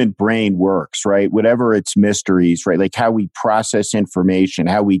the human brain works, right? Whatever its mysteries, right? Like how we process information,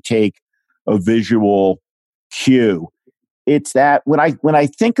 how we take a visual cue. It's that when I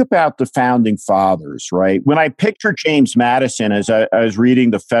think about the founding fathers, right? When I picture James Madison, as I was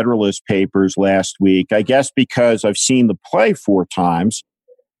reading the Federalist Papers last week, I guess because I've seen the play 4 times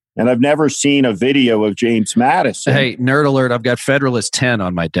and I've never seen a video of James Madison. Hey, nerd alert, I've got Federalist 10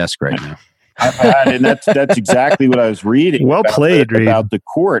 on my desk right now. I've had, and that's exactly what I was reading. Well played, Reed. About the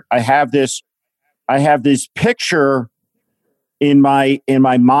court. I have this picture in my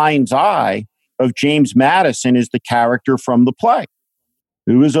mind's eye of James Madison as the character from the play,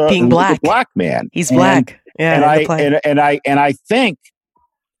 who was a black man. He's black. And I think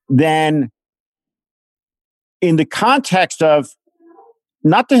then in the context of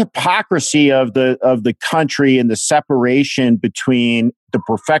not the hypocrisy of the country and the separation between the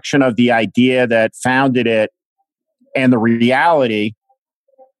perfection of the idea that founded it and the reality,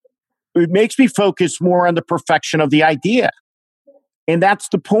 it makes me focus more on the perfection of the idea. And that's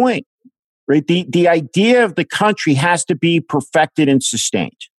the point, right? The idea of the country has to be perfected and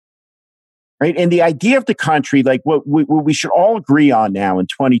sustained, right? And the idea of the country, like what we should all agree on now in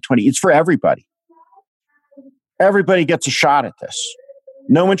 2020, it's for everybody. Everybody gets a shot at this.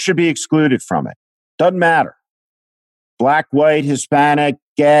 No one should be excluded from it. Doesn't matter. Black, white, Hispanic,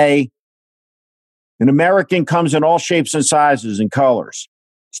 gay. An American comes in all shapes and sizes and colors.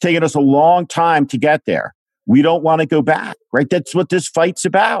 It's taken us a long time to get there. We don't want to go back, right? That's what this fight's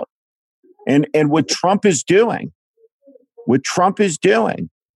about. And what Trump is doing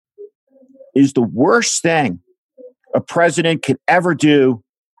is the worst thing a president could ever do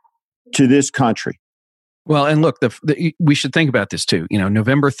to this country. Well, and look, we should think about this too. You know,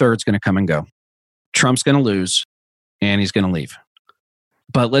 November 3rd is going to come and go. Trump's going to lose, and he's going to leave.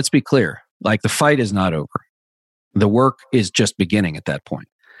 But let's be clear. Like the fight is not over. The work is just beginning at that point.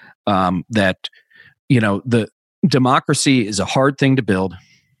 The democracy is a hard thing to build.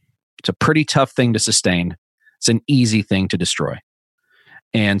 It's a pretty tough thing to sustain. It's an easy thing to destroy.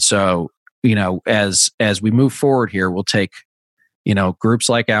 And so, as we move forward here, we'll take, groups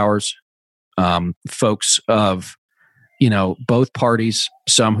like ours, folks of, both parties,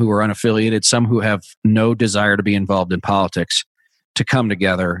 some who are unaffiliated, some who have no desire to be involved in politics, to come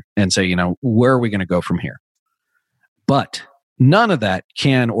together and say, where are we going to go from here? But none of that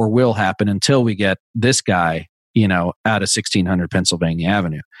can or will happen until we get this guy, out of 1600 Pennsylvania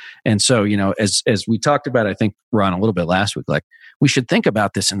Avenue. And so, as we talked about, I think, Ron, a little bit last week, like we should think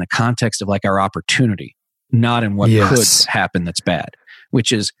about this in the context of like our opportunity, not in what could happen that's bad,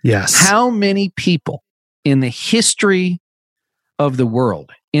 which is how many people in the history of the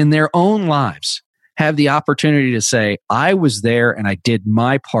world, in their own lives, have the opportunity to say, I was there and I did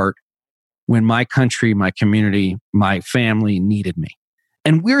my part when my country, my community, my family needed me.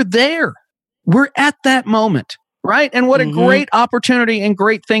 And we're there. We're at that moment, right? And what a great opportunity and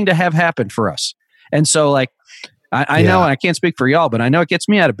great thing to have happen for us. And so, like, I know, and I can't speak for y'all, but I know it gets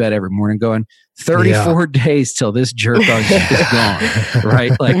me out of bed every morning going, 34 days till this jerk is gone,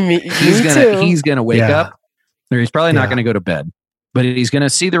 right? Like, he's gonna wake up, or he's probably not going to go to bed, but he's going to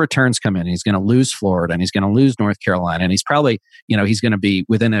see the returns come in. He's going to lose Florida, and he's going to lose North Carolina, and he's probably, he's going to be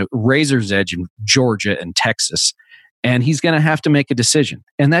within a razor's edge in Georgia and Texas. And he's going to have to make a decision.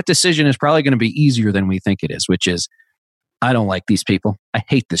 And that decision is probably going to be easier than we think it is, which is, I don't like these people. I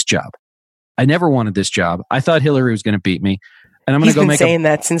hate this job. I never wanted this job. I thought Hillary was going to beat me. And I'm going to go make saying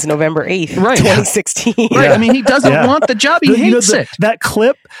that since November 8th, 2016. Right. I mean, he doesn't want the job. He hates it. That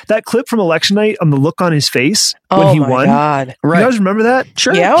clip from election night, on the look on his face when he won. God. Right. You guys remember that?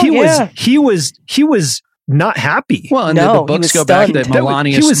 Sure. Yeah, he was not happy. Well, and the books go back that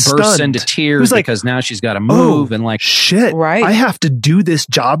Melania bursts into tears because now she's got to move and like, shit, right. I have to do this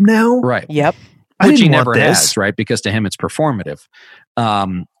job now. Right. Yep. Which he never has, right? Because to him it's performative.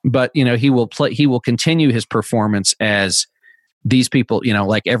 But he will continue his performance as these people,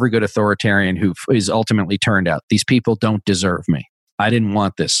 like every good authoritarian who is ultimately turned out. These people don't deserve me. I didn't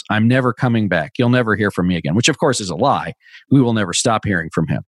want this. I'm never coming back. You'll never hear from me again, which of course is a lie. We will never stop hearing from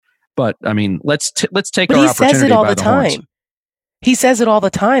him. But I mean, let's take our opportunity by the horns. He says it all the time. He says it all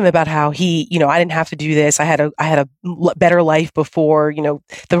the time about how he, I didn't have to do this. I had a better life before,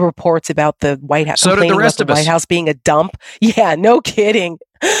 the reports about the White House. So did the rest of us. White House being a dump. Yeah, no kidding.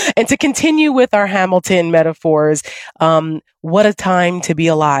 And to continue with our Hamilton metaphors, what a time to be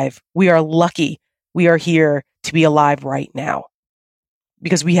alive. We are lucky we are here to be alive right now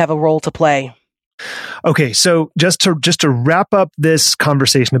because we have a role to play. Okay, so just to wrap up this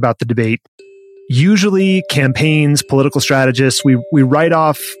conversation about the debate, usually campaigns, political strategists, we write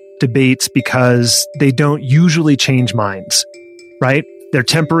off debates because they don't usually change minds, right? They're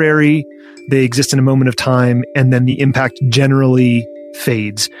temporary, they exist in a moment of time, and then the impact generally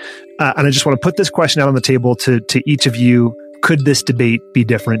fades. And I just want to put this question out on the table to each of you. Could this debate be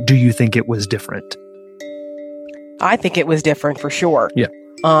different? Do you think it was different? I think it was different for sure. Yeah.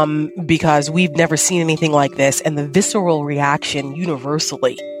 Because we've never seen anything like this, and the visceral reaction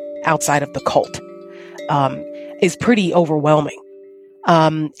universally outside of the cult is pretty overwhelming.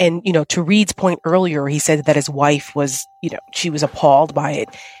 And to Reed's point earlier, he said that his wife was, she was appalled by it.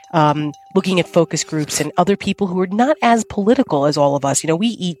 Looking at focus groups and other people who are not as political as all of us. We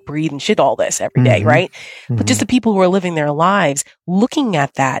eat, breathe, and shit all this every day, right? Mm-hmm. But just the people who are living their lives, looking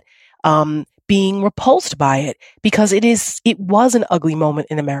at that, being repulsed by it, because it was an ugly moment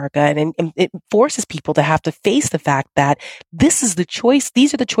in America, and it forces people to have to face the fact that this is the choice.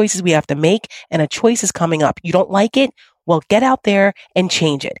 These are the choices we have to make, and a choice is coming up. You don't like it? Well, get out there and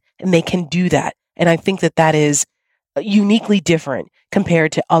change it. And they can do that. And I think that is uniquely different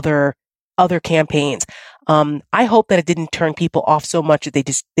compared to other campaigns. I hope that it didn't turn people off so much that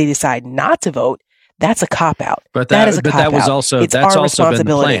they decide not to vote. That's a cop-out. But that is a cop-out. That was also, that's also been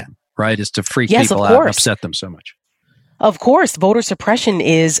the plan, right? Is to freak people out and upset them so much. Of course, voter suppression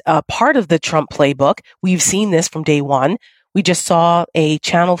is a part of the Trump playbook. We've seen this from day one. We just saw a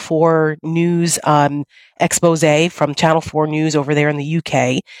Channel 4 News expose from Channel 4 News over there in the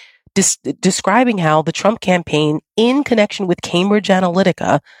UK describing how the Trump campaign, in connection with Cambridge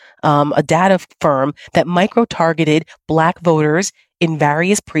Analytica, a data firm that micro-targeted Black voters in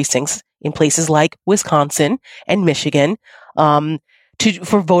various precincts in places like Wisconsin and Michigan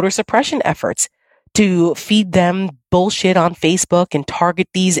for voter suppression efforts, to feed them bullshit on Facebook and target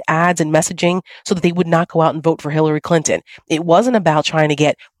these ads and messaging so that they would not go out and vote for Hillary Clinton. It wasn't about trying to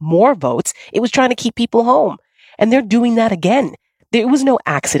get more votes. It was trying to keep people home. And they're doing that again. There was no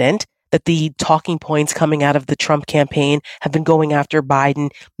accident. that the talking points coming out of the Trump campaign have been going after Biden,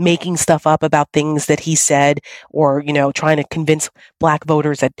 making stuff up about things that he said, or, trying to convince black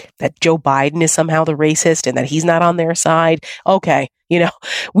voters that Joe Biden is somehow the racist and that he's not on their side. Okay.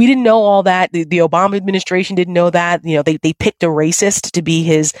 We didn't know all that. The Obama administration didn't know that. They picked a racist to be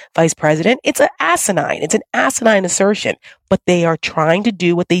his vice president. It's an asinine assertion, but they are trying to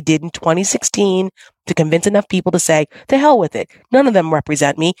do what they did in 2016 to convince enough people to say, to hell with it. None of them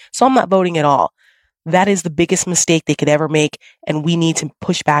represent me, so I'm not voting at all. That is the biggest mistake they could ever make, and we need to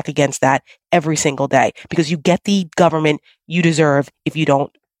push back against that every single day, because you get the government you deserve if you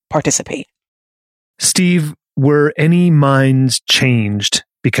don't participate. Steve, were any minds changed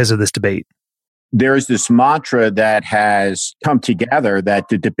because of this debate? There's this mantra that has come together that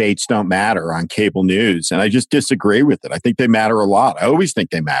the debates don't matter on cable news, and I just disagree with it. I think they matter a lot. I always think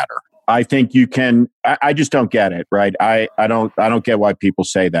they matter. I think you can. I just don't get it, right? I don't get why people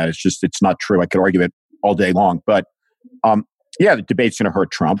say that. It's not true. I could argue it all day long, but the debate's going to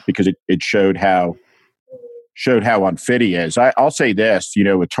hurt Trump because it showed how unfit he is. I'll say this.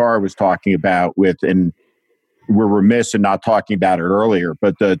 What Tara was talking about and we're remiss in not talking about it earlier,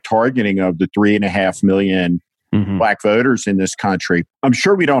 but the targeting of the 3.5 million black voters in this country. I'm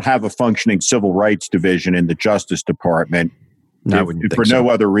sure we don't have a functioning civil rights division in the Justice Department. No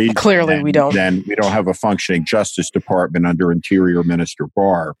other reason. Clearly, we don't. Then we don't have a functioning Justice Department under Interior Minister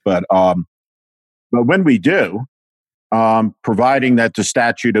Barr. But when we do, providing that the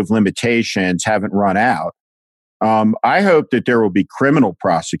statute of limitations haven't run out, I hope that there will be criminal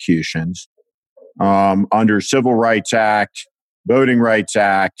prosecutions under Civil Rights Act, Voting Rights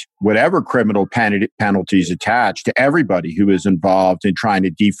Act, whatever criminal penalties attached to everybody who is involved in trying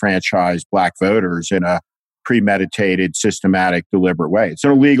to defranchise black voters in a premeditated, systematic, deliberate way. It's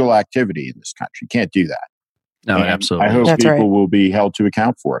an illegal activity in this country. You can't do that. No, and absolutely. I hope people will be held to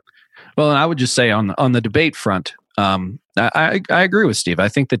account for it. Well, and I would just say on the debate front, I agree with Steve. I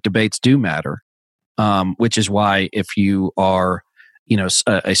think that debates do matter, which is why if you are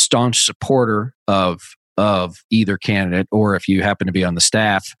a staunch supporter of either candidate, or if you happen to be on the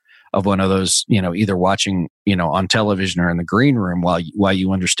staff of one of those, either watching, on television or in the green room, while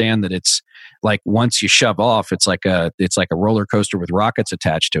you understand that it's like once you shove off, it's like a roller coaster with rockets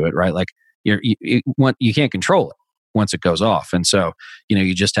attached to it, right? Like you can't control it once it goes off, and so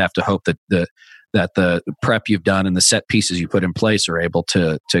you just have to hope that the prep you've done and the set pieces you put in place are able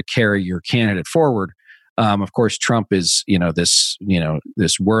to carry your candidate forward. Of course, Trump is, this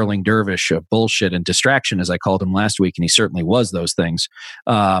whirling dervish of bullshit and distraction, as I called him last week, and he certainly was those things.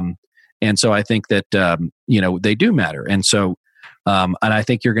 And so I think that, they do matter. And so, and I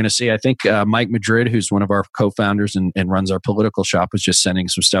think you're going to see, Mike Madrid, who's one of our co-founders and runs our political shop, was just sending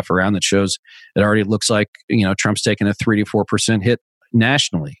some stuff around that shows it already looks like, Trump's taking a 3 to 4% hit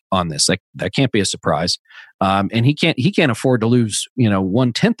nationally on this. Like, that can't be a surprise. And he can't afford to lose,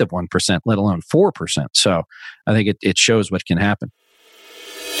 0.1%, let alone 4%. So I think it shows what can happen.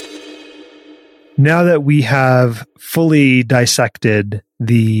 Now that we have fully dissected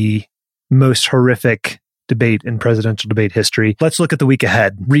the most horrific debate in presidential debate history, let's look at the week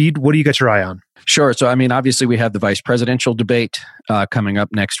ahead. Reed, what do you got your eye on? Sure. So, obviously we have the vice presidential debate coming up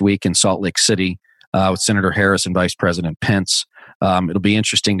next week in Salt Lake City with Senator Harris and Vice President Pence. It'll be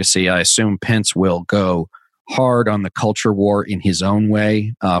interesting to see. I assume Pence will go hard on the culture war in his own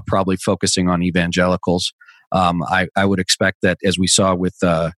way, probably focusing on evangelicals. I would expect that, as we saw with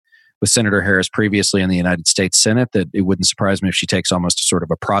Senator Harris previously in the United States Senate, that it wouldn't surprise me if she takes almost a sort of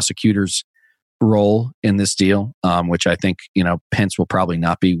a prosecutor's role in this deal, which I think Pence will probably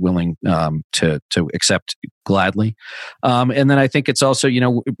not be willing to accept gladly. And then I think it's also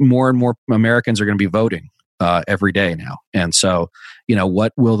more and more Americans are going to be voting every day now, and so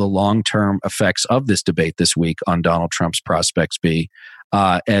what will the long-term effects of this debate this week on Donald Trump's prospects be?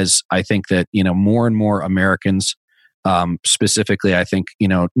 As I think that more and more Americans, specifically, I think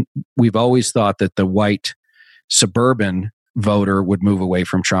we've always thought that the white suburban voter would move away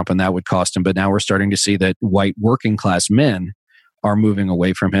from Trump and that would cost him. But now we're starting to see that white working class men are moving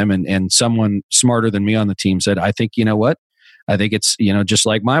away from him. And someone smarter than me on the team said, I think, I think it's, just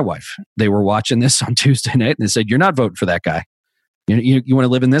like my wife. They were watching this on Tuesday night and they said, you're not voting for that guy. You want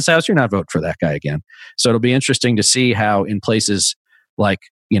to live in this house? You're not voting for that guy again. So it'll be interesting to see how in places like,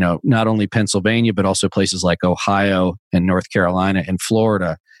 not only Pennsylvania, but also places like Ohio and North Carolina and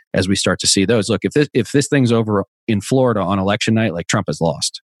Florida, as we start to see those. Look, if this thing's over in Florida on election night, like, Trump has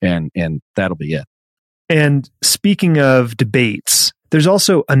lost, and that'll be it. And speaking of debates, there's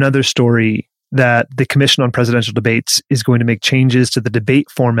also another story that the Commission on Presidential Debates is going to make changes to the debate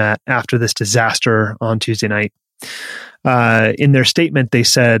format after this disaster on Tuesday night. In their statement, they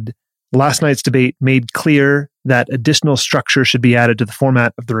said Last night's debate made clear that additional structure should be added to the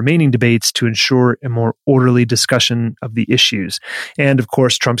format of the remaining debates to ensure a more orderly discussion of the issues. And of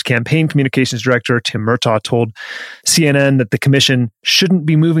course, Trump's campaign communications director, Tim Murtaugh, told CNN that the commission shouldn't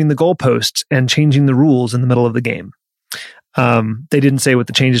be moving the goalposts and changing the rules in the middle of the game. They didn't say what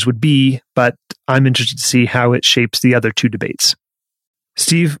the changes would be, but I'm interested to see how it shapes the other two debates.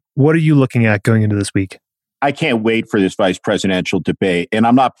 Steve, what are you looking at going into this week? I can't wait for this vice presidential debate. And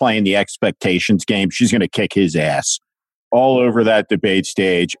I'm not playing the expectations game. She's going to kick his ass all over that debate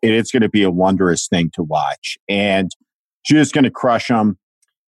stage. And it's going to be a wondrous thing to watch. And she's just going to crush him.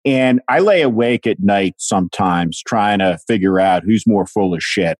 And I lay awake at night sometimes trying to figure out who's more full of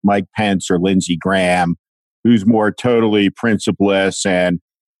shit, Mike Pence or Lindsey Graham, who's more totally principleless. And,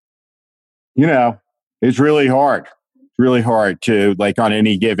 you know, it's really hard. Really hard to, like, on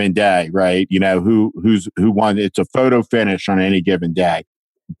any given day, right? You know, who won. It's a photo finish on any given day.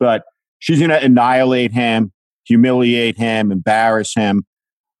 But she's going to annihilate him, humiliate him, embarrass him,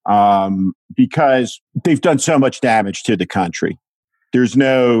 because they've done so much damage to the country. There's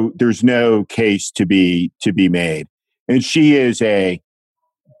no case to be made. And she is a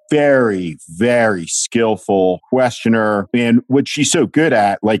very, very skillful questioner. And what she's so good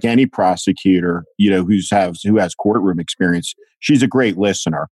at, like any prosecutor, you know, who has courtroom experience, she's a great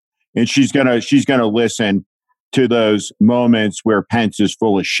listener. And she's gonna listen to those moments where Pence is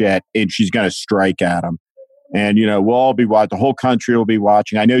full of shit, and she's gonna strike at him. And, you know, we'll all be watching. The whole country will be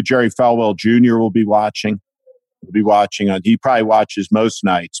watching. I know Jerry Falwell Jr. will be watching. He probably watches most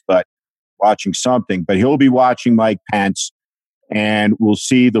nights, but watching something. But he'll be watching Mike Pence. And we'll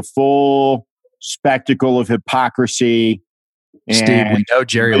see the full spectacle of hypocrisy. And Steve, we know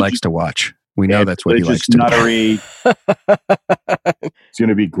Jerry likes to watch. We know that's what he likes to nuttery. It's going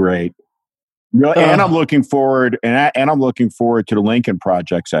to be great. And I'm looking forward. And I'm looking forward to the Lincoln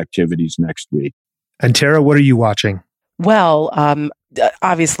Project's activities next week. And Tara, what are you watching? Well,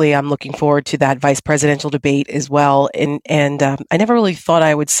 obviously, I'm looking forward to that vice presidential debate as well. And I never really thought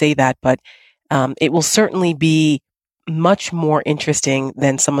I would say that, but it will certainly be much more interesting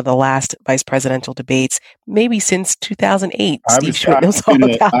than some of the last vice presidential debates, maybe since 2008. I was going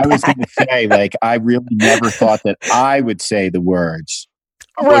to say, like, I really never thought that I would say the words,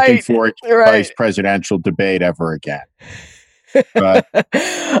 looking forward to the vice presidential debate ever again. But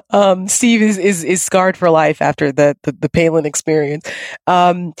Steve is scarred for life after the Palin experience.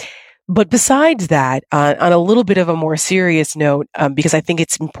 But besides that, on a little bit of a more serious note, because I think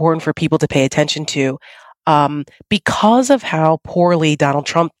it's important for people to pay attention to, because of how poorly Donald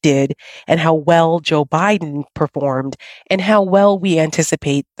Trump did and how well Joe Biden performed and how well we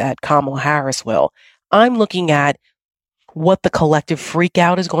anticipate that Kamala Harris will, I'm looking at what the collective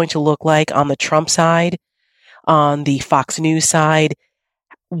freakout is going to look like on the Trump side, on the Fox News side,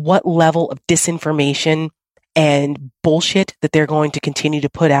 what level of disinformation and bullshit that they're going to continue to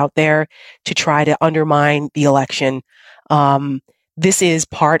put out there to try to undermine the election. This is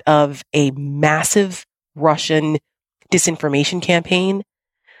part of a massive Russian disinformation campaign.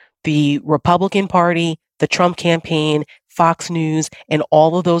 The Republican Party, the Trump campaign, Fox News, and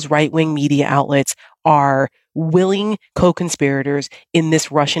all of those right-wing media outlets are willing co-conspirators in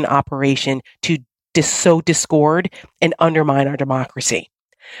this Russian operation to sow discord and undermine our democracy.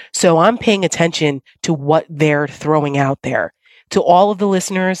 So I'm paying attention to what they're throwing out there. To all of the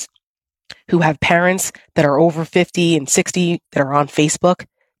listeners who have parents that are over 50 and 60 that are on Facebook,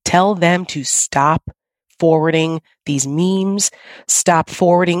 tell them to stop forwarding these memes, stop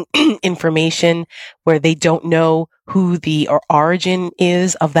forwarding information where they don't know who the origin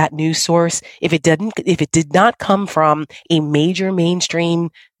is of that news source. If it did not come from a major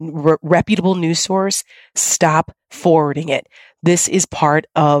mainstream reputable news source, stop forwarding it. This is part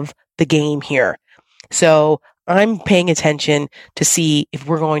of the game here. So I'm paying attention to see if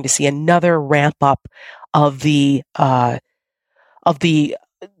we're going to see another ramp up of the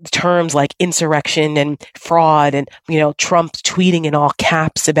terms like insurrection and fraud and, you know, Trump tweeting in all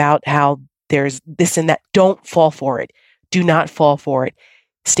caps about how there's this and that. Don't fall for it. Do not fall for it.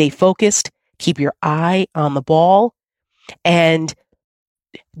 Stay focused. Keep your eye on the ball and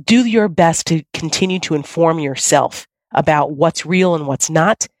do your best to continue to inform yourself about what's real and what's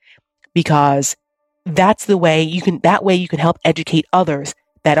not, because that's the way you can help educate others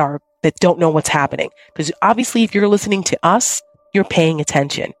that don't know what's happening. Because obviously if you're listening to us, you're paying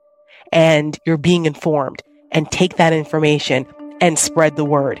attention and you're being informed, and take that information and spread the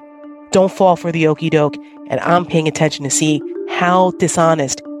word. Don't fall for the okie doke. And I'm paying attention to see how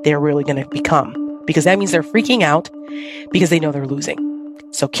dishonest they're really going to become, because that means they're freaking out because they know they're losing.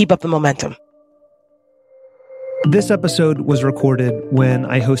 So keep up the momentum. This episode was recorded when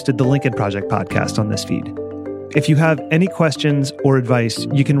I hosted the Lincoln Project podcast on this feed. If you have any questions or advice,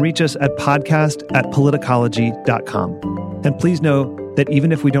 you can reach us at podcast@politicology.com. And please know that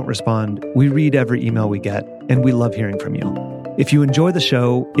even if we don't respond, we read every email we get, and we love hearing from you. If you enjoy the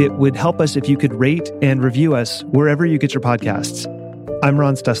show, it would help us if you could rate and review us wherever you get your podcasts. I'm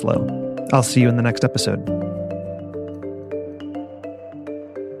Ron Steslow. I'll see you in the next episode.